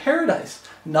day in paradise.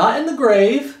 Not in the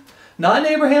grave, not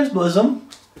in Abraham's bosom.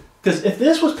 Because if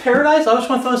this was paradise, I just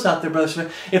want to throw this out there, brothers and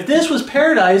sisters. If this was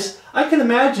paradise, I can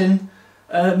imagine,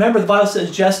 remember the Bible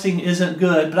says jesting isn't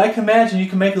good, but I can imagine you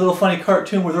can make a little funny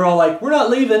cartoon where they're all like, we're not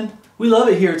leaving. We love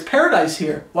it here. It's paradise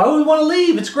here. Why would we want to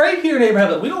leave? It's great here in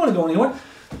Abraham. We don't want to go anywhere.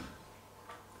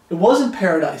 It wasn't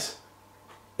paradise.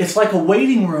 It's like a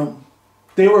waiting room.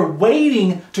 They were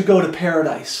waiting to go to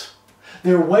paradise.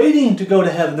 They were waiting to go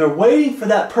to heaven. They're waiting for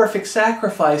that perfect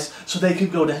sacrifice so they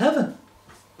could go to heaven.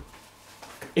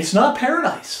 It's not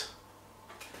paradise.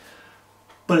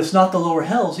 But it's not the lower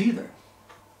hells either.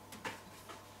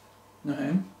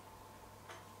 Okay?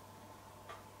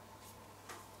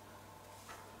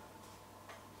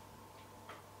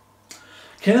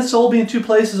 Can a soul be in two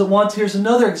places at once? Here's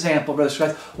another example, brothers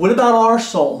and sisters. What about our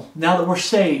soul? Now that we're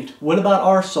saved, what about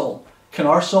our soul? Can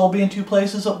our soul be in two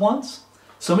places at once?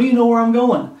 Some of you know where I'm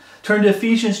going. Turn to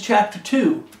Ephesians chapter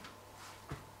 2.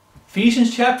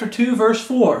 Ephesians chapter 2, verse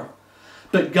 4.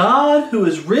 But God, who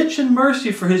is rich in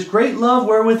mercy for his great love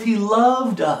wherewith he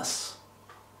loved us,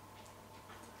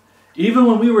 even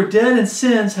when we were dead in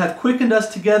sins, hath quickened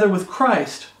us together with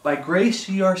Christ. By grace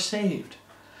ye are saved.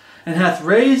 And hath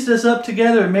raised us up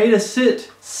together and made us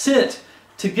sit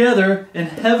together in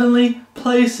heavenly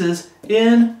places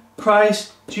in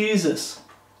Christ Jesus,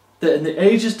 that in the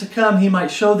ages to come he might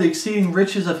show the exceeding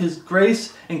riches of his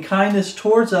grace and kindness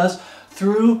towards us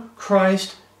through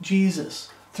Christ Jesus.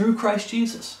 Through Christ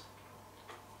Jesus.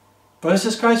 Brothers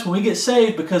and sisters, when we get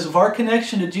saved, because of our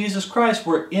connection to Jesus Christ,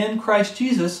 we're in Christ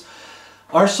Jesus.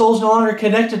 Our soul's no longer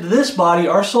connected to this body.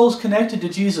 Our soul's connected to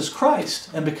Jesus Christ.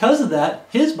 And because of that,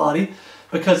 his body,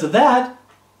 because of that,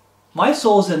 my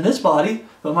soul's in this body,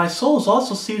 but my soul is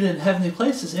also seated in heavenly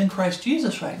places in Christ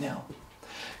Jesus right now.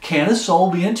 Can a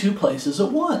soul be in two places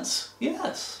at once?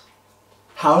 Yes.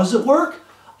 How does it work?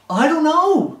 I don't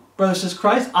know, brothers and sisters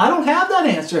Christ. I don't have that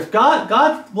answer. If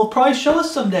God will probably show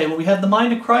us someday when we have the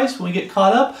mind of Christ, when we get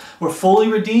caught up, we're fully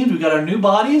redeemed, we've got our new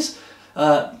bodies.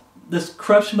 This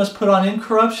corruption must put on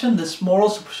incorruption. This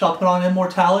morals shall put on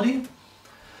immortality.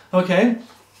 Okay?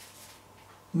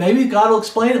 Maybe God will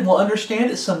explain it and we'll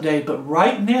understand it someday. But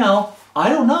right now, I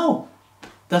don't know.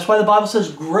 That's why the Bible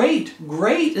says great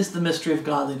is the mystery of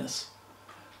godliness.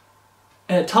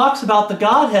 And it talks about the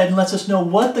Godhead and lets us know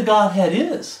what the Godhead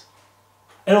is.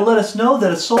 It'll let us know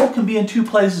that a soul can be in two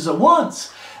places at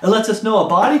once. It lets us know a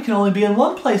body can only be in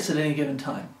one place at any given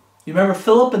time. You remember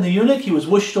Philip and the eunuch? He was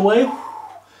whooshed away,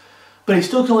 but he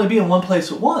still can only be in one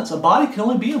place at once. A body can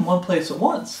only be in one place at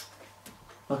once.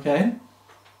 Okay?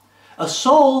 A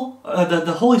soul,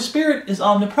 the Holy Spirit, is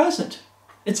omnipresent.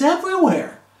 It's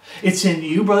everywhere. It's in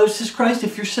you, brothers and sisters Christ,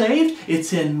 if you're saved.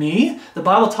 It's in me. The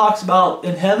Bible talks about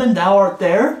in heaven, thou art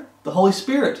there. The Holy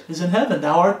Spirit is in heaven,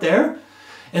 thou art there.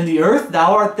 In the earth,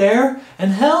 thou art there.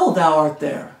 In hell, thou art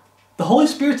there. The Holy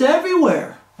Spirit's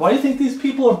everywhere. Why do you think these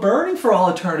people are burning for all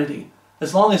eternity?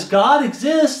 As long as God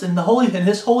exists and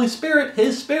His Holy Spirit,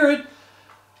 His Spirit,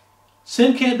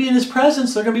 sin can't be in His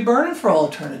presence. They're going to be burning for all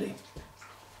eternity.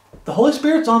 The Holy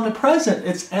Spirit's omnipresent.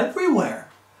 It's everywhere.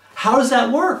 How does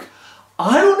that work?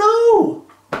 I don't know.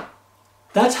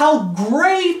 That's how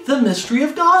great the mystery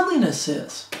of godliness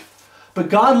is. But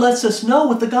God lets us know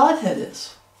what the Godhead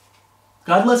is.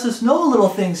 God lets us know little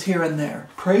things here and there.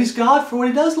 Praise God for what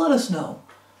He does let us know.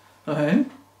 Okay?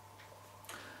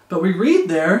 But we read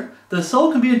there, the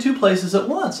soul can be in two places at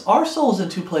once. Our soul's in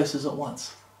two places at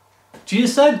once.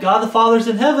 Jesus said, God the Father's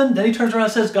in heaven. Then He turns around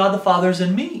and says, God the Father's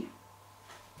in me.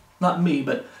 Not me,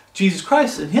 but Jesus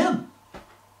Christ in Him.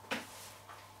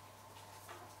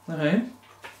 Okay?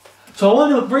 So I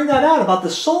wanted to bring that out about the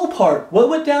soul part. What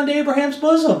went down to Abraham's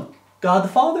bosom? God the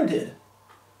Father did.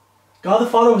 God the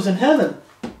Father was in heaven.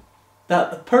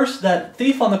 That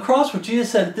thief on the cross where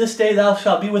Jesus said, this day thou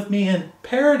shalt be with me in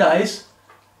paradise,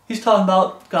 He's talking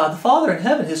about God the Father in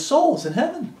heaven. His soul is in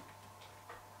heaven.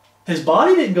 His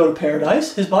body didn't go to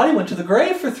paradise. His body went to the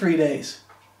grave for 3 days.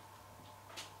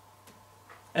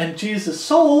 And Jesus'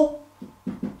 soul,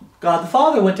 God the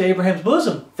Father, went to Abraham's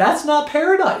bosom. That's not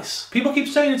paradise. People keep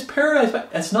saying it's paradise, but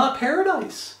it's not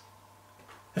paradise.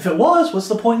 If it was, what's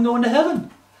the point in going to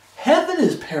heaven? Heaven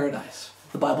is paradise.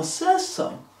 The Bible says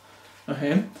so.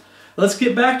 Okay, let's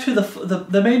get back to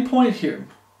the main point here.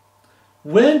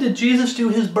 When did Jesus do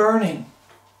His burning?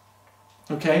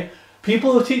 Okay,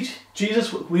 people who teach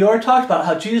Jesus, we already talked about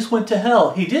how Jesus went to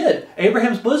hell. He did.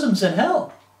 Abraham's bosom's in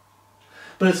hell.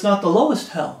 But it's not the lowest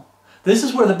hell. This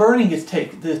is where the burning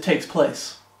takes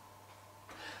place.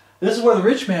 This is where the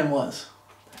rich man was.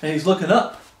 And he's looking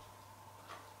up.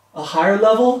 A higher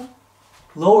level,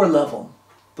 lower level.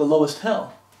 The lowest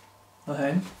hell.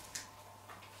 Okay.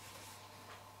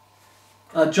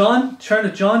 Turn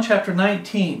to John chapter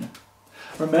 19.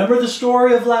 Remember the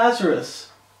story of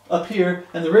Lazarus up here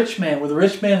and the rich man, where the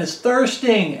rich man is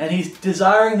thirsting and he's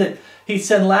desiring that he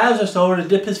send Lazarus over to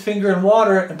dip his finger in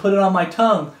water and put it on my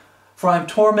tongue, for I'm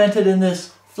tormented in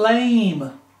this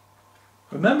flame.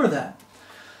 Remember that.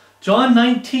 John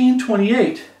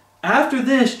 19:28. After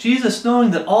this, Jesus,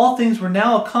 knowing that all things were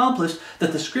now accomplished,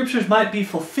 that the Scriptures might be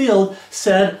fulfilled,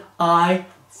 said, I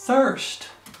thirst.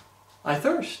 I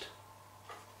thirst.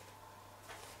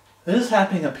 This is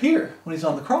happening up here when He's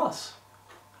on the cross.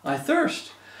 I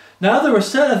thirst. Now there was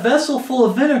set a vessel full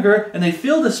of vinegar, and they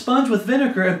filled a sponge with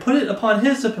vinegar and put it upon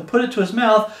hyssop and put it to His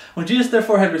mouth. When Jesus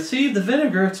therefore had received the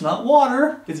vinegar, it's not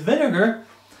water, it's vinegar,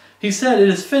 He said, it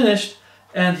is finished,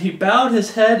 and He bowed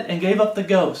His head and gave up the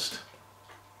ghost.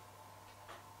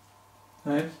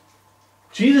 Right?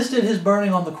 Jesus did His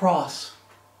burning on the cross.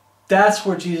 That's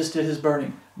where Jesus did His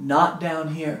burning, not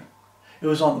down here. It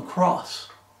was on the cross.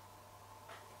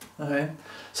 Okay?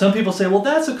 Some people say, well,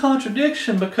 that's a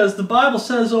contradiction because the Bible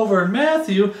says over in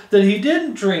Matthew that He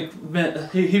didn't drink,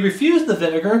 he refused the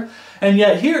vinegar, and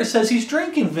yet here it says He's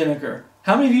drinking vinegar.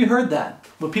 How many of you heard that?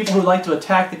 With people who like to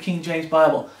attack the King James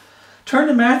Bible. Turn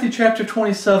to Matthew chapter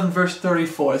 27, verse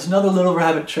 34. It's another little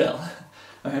rabbit trail.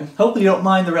 Okay? Hopefully you don't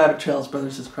mind the rabbit trails,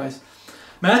 brothers and Christ.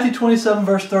 Matthew 27,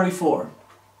 verse 34.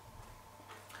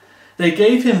 They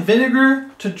gave Him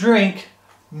vinegar to drink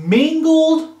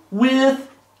mingled with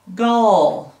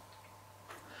gall.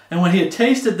 And when He had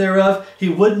tasted thereof, He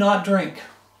would not drink.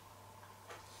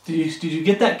 Did you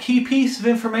get that key piece of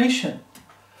information?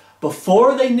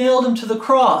 Before they nailed Him to the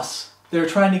cross, they were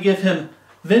trying to give Him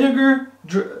vinegar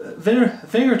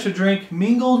to drink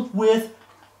mingled with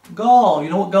gall. You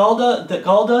know what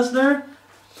gall does there?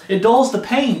 It dulls the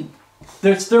pain.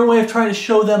 It's their way of trying to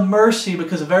show them mercy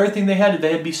because of everything they had.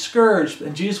 They had to be scourged,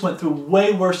 and Jesus went through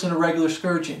way worse than a regular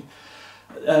scourging.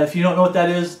 If you don't know what that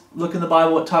is, look in the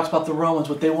Bible. It talks about the Romans,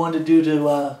 what they wanted to do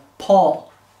to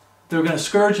Paul. They were going to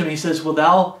scourge him. He says, will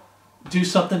thou do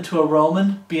something to a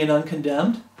Roman being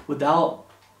uncondemned? Would thou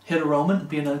hit a Roman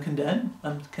being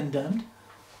uncondemned?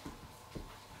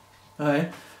 All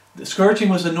right. The scourging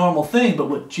was a normal thing, but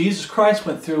what Jesus Christ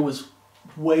went through was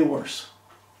way worse.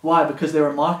 Why? Because they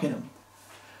were mocking Him.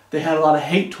 They had a lot of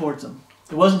hate towards Him.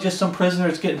 It wasn't just some prisoner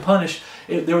that's getting punished.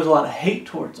 There was a lot of hate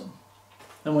towards Him.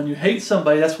 And when you hate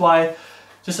somebody, that's why,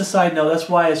 just a side note, that's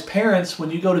why as parents,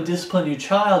 when you go to discipline your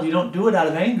child, you don't do it out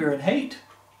of anger and hate.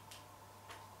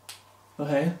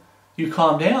 Okay? You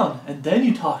calm down, and then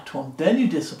you talk to them. Then you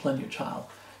discipline your child.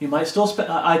 You might still,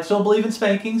 I still believe in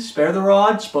spanking. Spare the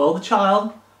rod, spoil the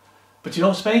child. But you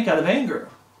don't spank out of anger.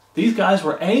 These guys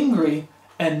were angry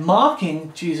and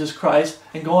mocking Jesus Christ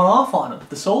and going off on him.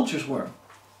 The soldiers were.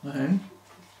 Okay?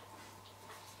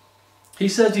 He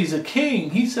says he's a king.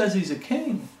 He says he's a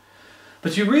king.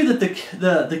 But you read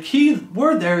that the key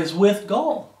word there is with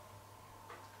gall.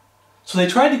 So they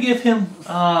tried to give him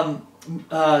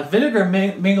vinegar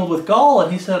mingled with gall,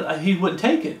 and he said he wouldn't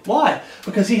take it. Why?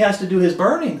 Because he has to do his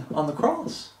burning on the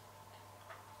cross.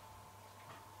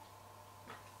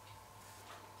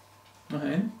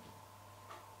 Okay.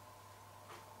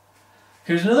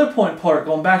 Here's another part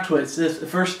going back to it. It says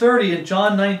verse 30 in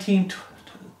John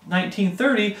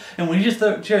 19:30, and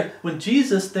when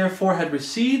Jesus therefore had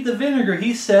received the vinegar,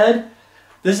 he said,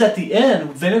 this is at the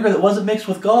end, vinegar that wasn't mixed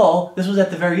with gall, this was at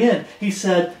the very end. He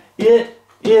said, it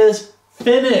is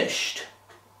finished.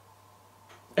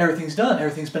 Everything's done.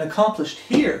 Everything's been accomplished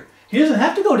here. He doesn't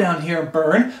have to go down here and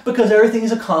burn because everything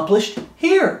is accomplished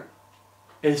here.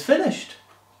 It is finished.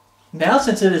 Now,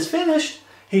 since it is finished,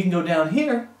 he can go down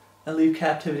here and leave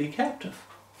captivity captive.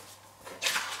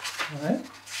 All right?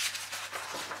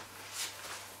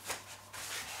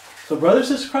 So, brothers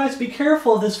and sisters in Christ, be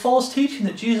careful of this false teaching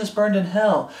that Jesus burned in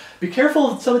hell. Be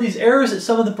careful of some of these errors that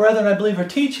some of the brethren, I believe, are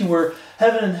teaching, where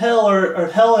heaven and hell, or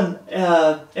hell and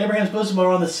Abraham's bosom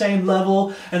are on the same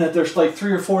level, and that there's like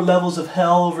 3 or 4 levels of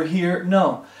hell over here.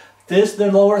 No. The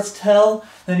lowest hell,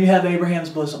 then you have Abraham's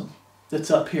bosom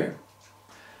that's up here.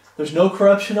 There's no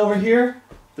corruption over here.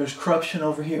 There's corruption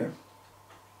over here.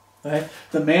 Right?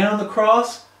 The man on the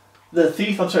cross, the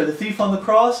thief on the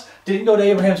cross didn't go to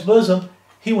Abraham's bosom.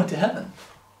 He went to heaven.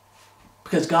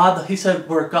 Because God, he said,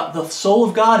 where God, the soul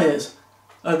of God is,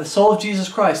 the soul of Jesus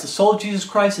Christ. The soul of Jesus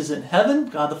Christ is in heaven.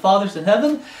 God the Father's in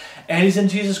heaven. And he's in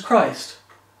Jesus Christ.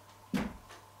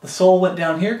 The soul went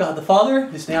down here. God the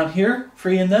Father is down here,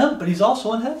 freeing them. But he's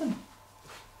also in heaven.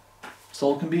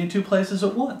 Soul can be in 2 places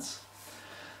at once.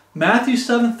 Matthew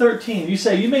 7:13. You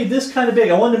say, you made this kind of big.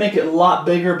 I wanted to make it a lot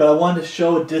bigger, but I wanted to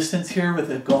show a distance here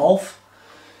with a golf.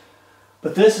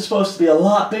 But this is supposed to be a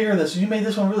lot bigger than this. You made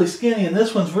this one really skinny, and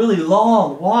this one's really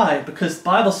long. Why? Because the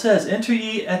Bible says, enter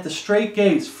ye at the straight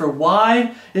gates, for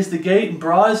wide is the gate, and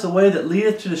broad is the way that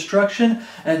leadeth to destruction,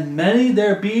 and many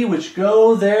there be which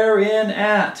go therein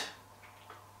at.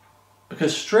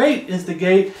 Because straight is the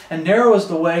gate, and narrow is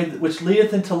the way which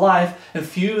leadeth into life, and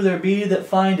few there be that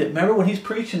find it. Remember when he's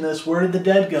preaching this, where did the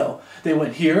dead go? They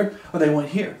went here, or they went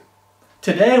here.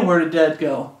 Today, where did dead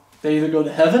go? They either go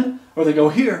to heaven, or they go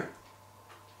here.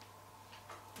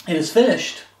 It is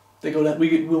finished. They go to,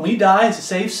 when we die as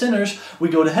saved sinners, we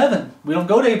go to heaven. We don't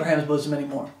go to Abraham's bosom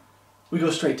anymore. We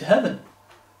go straight to heaven.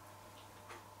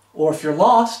 Or if you're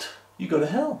lost, you go to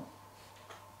hell.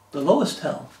 The lowest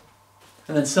hell.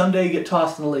 And then someday you get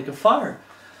tossed in the lake of fire.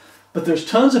 But there's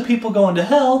tons of people going to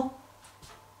hell.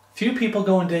 Few people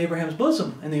going to Abraham's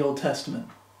bosom in the Old Testament.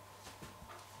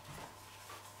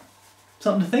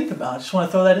 Something to think about. I just want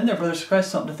to throw that in there, brothers and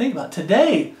Christ, something to think about.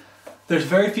 Today, there's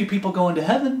very few people going to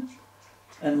heaven,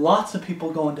 and lots of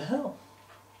people going to hell.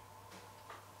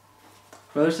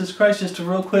 Brothers and sisters in Christ, just a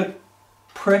real quick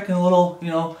prick and a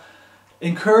little,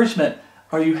 encouragement.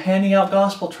 Are you handing out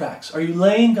gospel tracts? Are you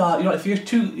laying if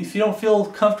you don't feel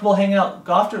comfortable handing out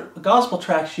gospel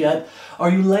tracts yet, are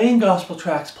you laying gospel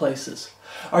tracts places?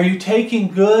 Are you taking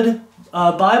good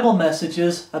Bible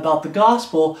messages about the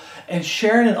gospel and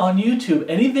sharing it on YouTube?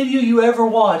 Any video you ever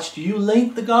watched, you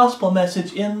link the gospel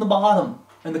message in the bottom,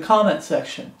 in the comment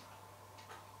section.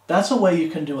 That's a way you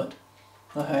can do it.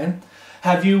 Okay?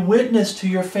 Have you witnessed to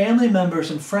your family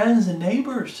members and friends and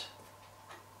neighbors?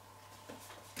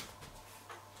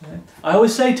 Okay. I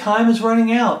always say time is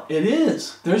running out. It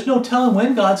is. There's no telling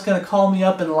when God's going to call me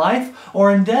up in life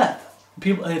or in death.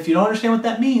 People, if you don't understand what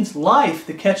that means, life,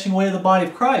 the catching away of the body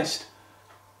of Christ.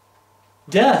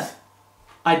 Death,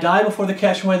 I die before the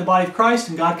catching away of the body of Christ,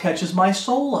 and God catches my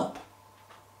soul up.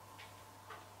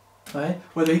 Right?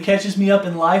 Whether he catches me up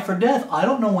in life or death, I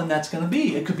don't know when that's going to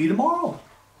be. It could be tomorrow.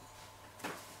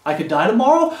 I could die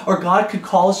tomorrow, or God could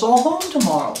call us all home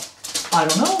tomorrow. I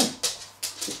don't know.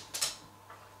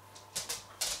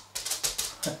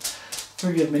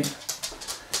 Forgive me.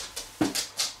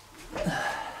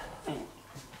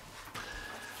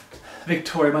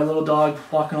 Victoria, my little dog,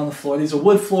 walking on the floor. These are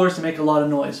wood floors to make a lot of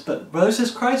noise. But brothers and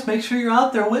sisters in Christ, make sure you're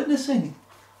out there witnessing.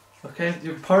 Okay?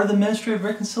 You're part of the ministry of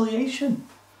reconciliation.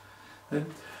 Okay?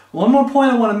 One more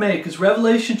point I want to make is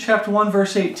Revelation chapter 1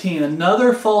 verse 18.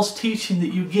 Another false teaching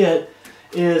that you get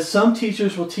is some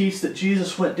teachers will teach that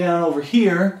Jesus went down over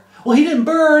here. Well, he didn't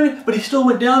burn, but he still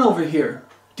went down over here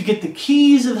to get the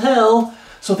keys of hell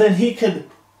so then he could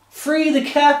free the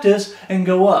captives and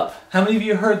go up. How many of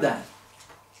you heard that?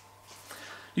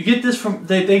 You get this from,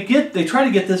 they try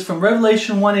to get this from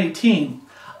Revelation 1:18.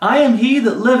 I am he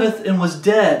that liveth and was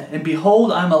dead, and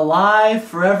behold, I am alive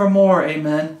forevermore,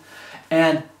 amen,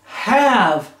 and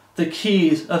have the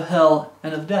keys of hell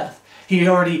and of death. He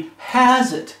already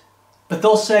has it. But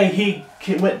they'll say he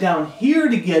went down here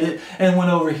to get it and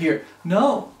went over here.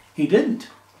 No, he didn't.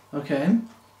 Okay?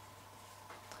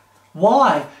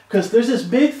 Why? Because there's this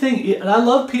big thing, and I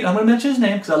love Peter. I'm going to mention his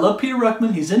name because I love Peter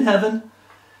Ruckman. He's in heaven.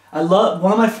 I love,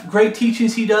 one of my great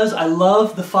teachings he does, I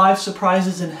love the 5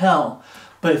 surprises in hell.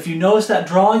 But if you notice that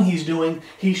drawing he's doing,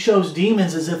 he shows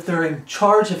demons as if they're in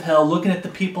charge of hell, looking at the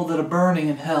people that are burning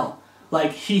in hell.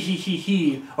 Like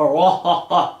he, or wah ha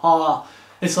ha ha.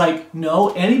 It's like, no,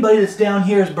 anybody that's down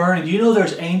here is burning. Do you know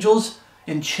there's angels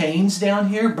in chains down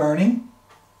here burning?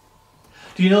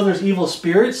 Do you know there's evil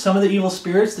spirits? Some of the evil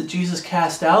spirits that Jesus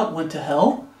cast out went to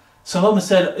hell. Some of them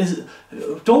said,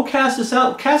 don't cast us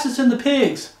out, cast us in the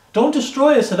pigs. Don't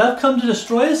destroy us. Have I come to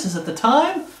destroy us? Is it the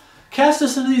time? Cast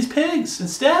us into these pigs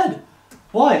instead.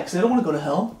 Why? Because they don't want to go to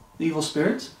hell, the evil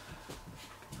spirits.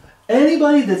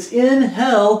 Anybody that's in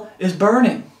hell is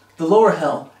burning. The lower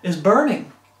hell is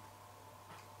burning.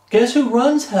 Guess who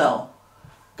runs hell?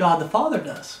 God the Father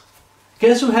does.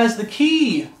 Guess who has the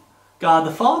key? God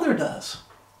the Father does.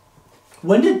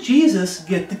 When did Jesus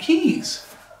get the keys?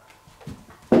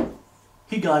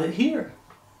 He got it here.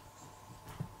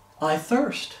 I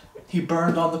thirst. He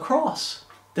burned on the cross.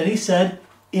 Then he said,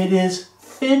 it is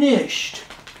finished.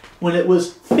 When it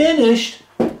was finished,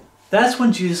 that's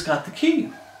when Jesus got the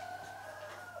key.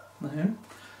 Okay.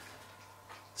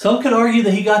 Some could argue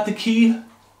that he got the key.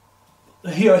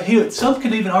 Some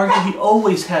could even argue he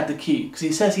always had the key, because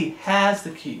he says he has the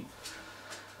key.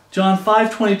 John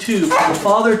 5:22, the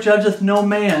Father judgeth no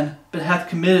man, but hath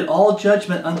committed all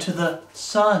judgment unto the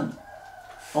Son.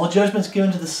 All judgment is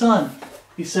given to the Son.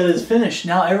 He said it is finished.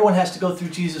 Now everyone has to go through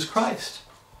Jesus Christ.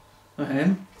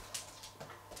 Okay.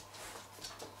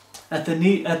 My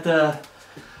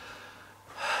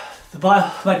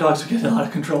dogs are getting out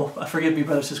of control. Forgive me,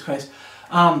 brothers and Christ.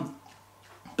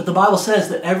 But the Bible says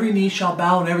that every knee shall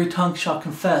bow and every tongue shall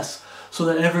confess, so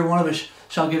that every one of us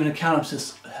shall give an account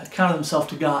of himself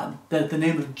to God. That at the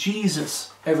name of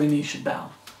Jesus, every knee should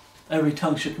bow, every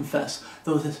tongue should confess,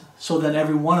 so that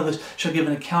every one of us shall give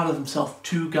an account of himself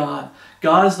to God.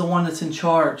 God is the one that's in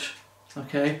charge.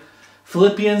 Okay?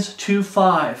 Philippians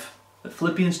 2:5.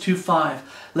 Philippians 2:5.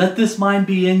 Let this mind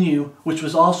be in you, which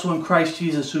was also in Christ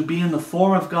Jesus, who being in the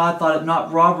form of God thought it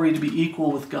not robbery to be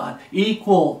equal with God.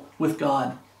 Equal with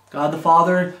God. God the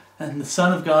Father and the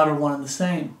Son of God are one and the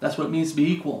same. That's what it means to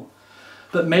be equal.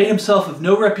 But made himself of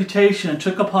no reputation, and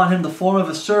took upon him the form of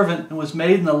a servant, and was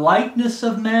made in the likeness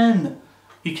of men.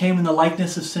 He came in the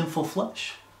likeness of sinful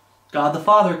flesh. God the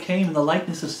Father came in the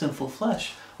likeness of sinful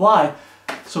flesh. Why?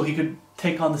 So he could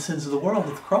take on the sins of the world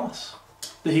at the cross.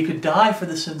 That he could die for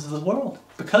the sins of the world,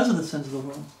 because of the sins of the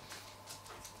world.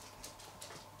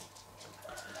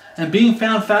 And being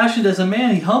found fashioned as a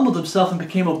man, he humbled himself and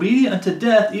became obedient unto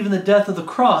death, even the death of the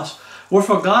cross.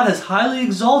 Wherefore God has highly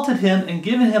exalted him and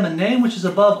given him a name which is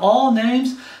above all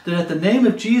names, that at the name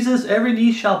of Jesus every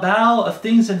knee shall bow, of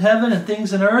things in heaven and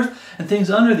things in earth and things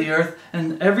under the earth,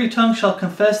 and every tongue shall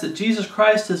confess that Jesus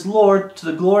Christ is Lord, to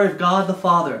the glory of God the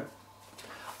Father.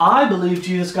 I believe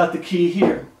Jesus got the key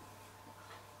here.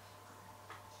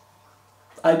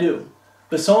 I do.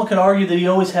 But someone can argue that he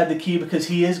always had the key because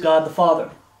he is God the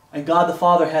Father. And God the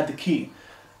Father had the key.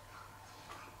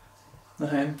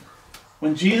 Okay?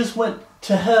 When Jesus went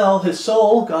to hell, his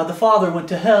soul, God the Father, went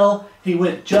to hell. He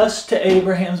went just to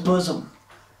Abraham's bosom.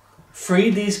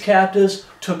 Freed these captives,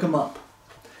 took them up.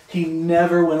 He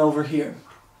never went over here.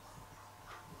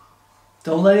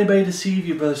 Don't let anybody deceive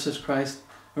you, brothers and sisters Christ.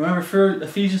 Remember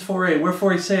Ephesians 4:8.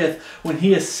 Wherefore he saith, when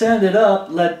he ascended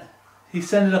up, he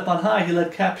ascended up on high, he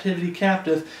led captivity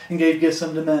captive and gave gifts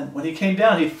unto men. When he came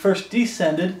down, he first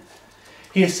descended,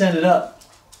 he ascended up.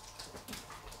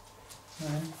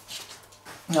 Right.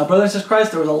 Now, brothers and sisters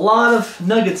Christ, there was a lot of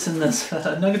nuggets in this,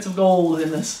 nuggets of gold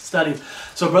in this study.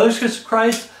 So, brothers and sisters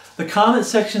Christ, the comment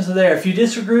sections are there. If you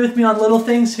disagree with me on little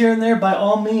things here and there, by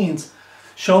all means,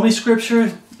 show me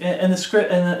scripture in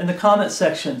the comment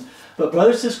section. But,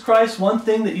 brothers and sisters Christ, one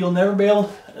thing that you'll never be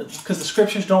able, because the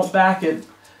scriptures don't back it,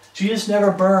 Jesus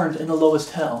never burned in the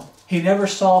lowest hell. He never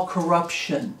saw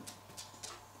corruption.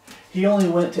 He only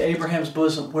went to Abraham's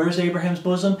bosom. Where's Abraham's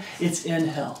bosom? It's in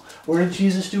hell. Where did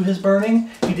Jesus do his burning?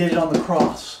 He did it on the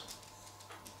cross.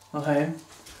 Okay?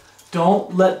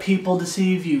 Don't let people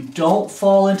deceive you. Don't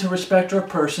fall into respecter of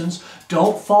persons.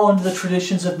 Don't fall into the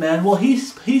traditions of men. Well,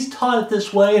 he's taught it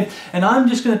this way, and I'm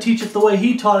just going to teach it the way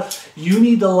he taught it. You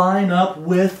need to line up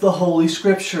with the Holy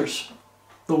Scriptures,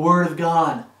 the Word of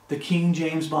God, the King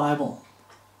James Bible.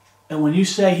 And when you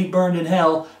say he burned in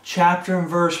hell, chapter and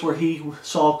verse where he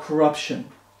saw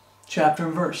corruption. Chapter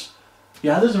and verse.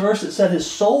 Yeah, there's a verse that said his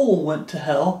soul went to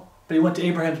hell, but he went to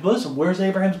Abraham's bosom. Where's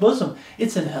Abraham's bosom?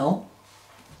 It's in hell.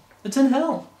 It's in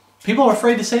hell. People are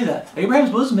afraid to say that. Abraham's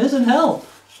bosom is in hell.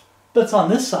 But it's on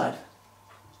this side.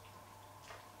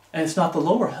 And it's not the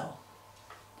lower hell.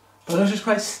 Brothers and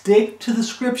Christ, stick to the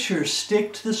Scriptures.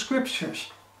 Stick to the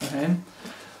Scriptures. Okay?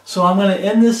 So I'm going to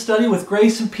end this study with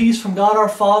grace and peace from God our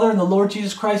Father and the Lord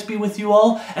Jesus Christ be with you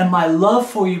all. And my love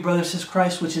for you, brothers and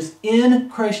Christ, which is in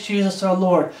Christ Jesus our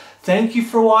Lord. Thank you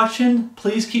for watching.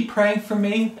 Please keep praying for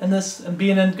me in this and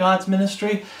being in God's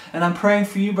ministry. And I'm praying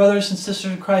for you, brothers and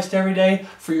sisters in Christ, every day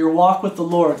for your walk with the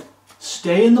Lord.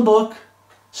 Stay in the book,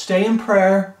 stay in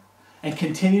prayer, and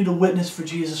continue to witness for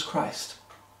Jesus Christ.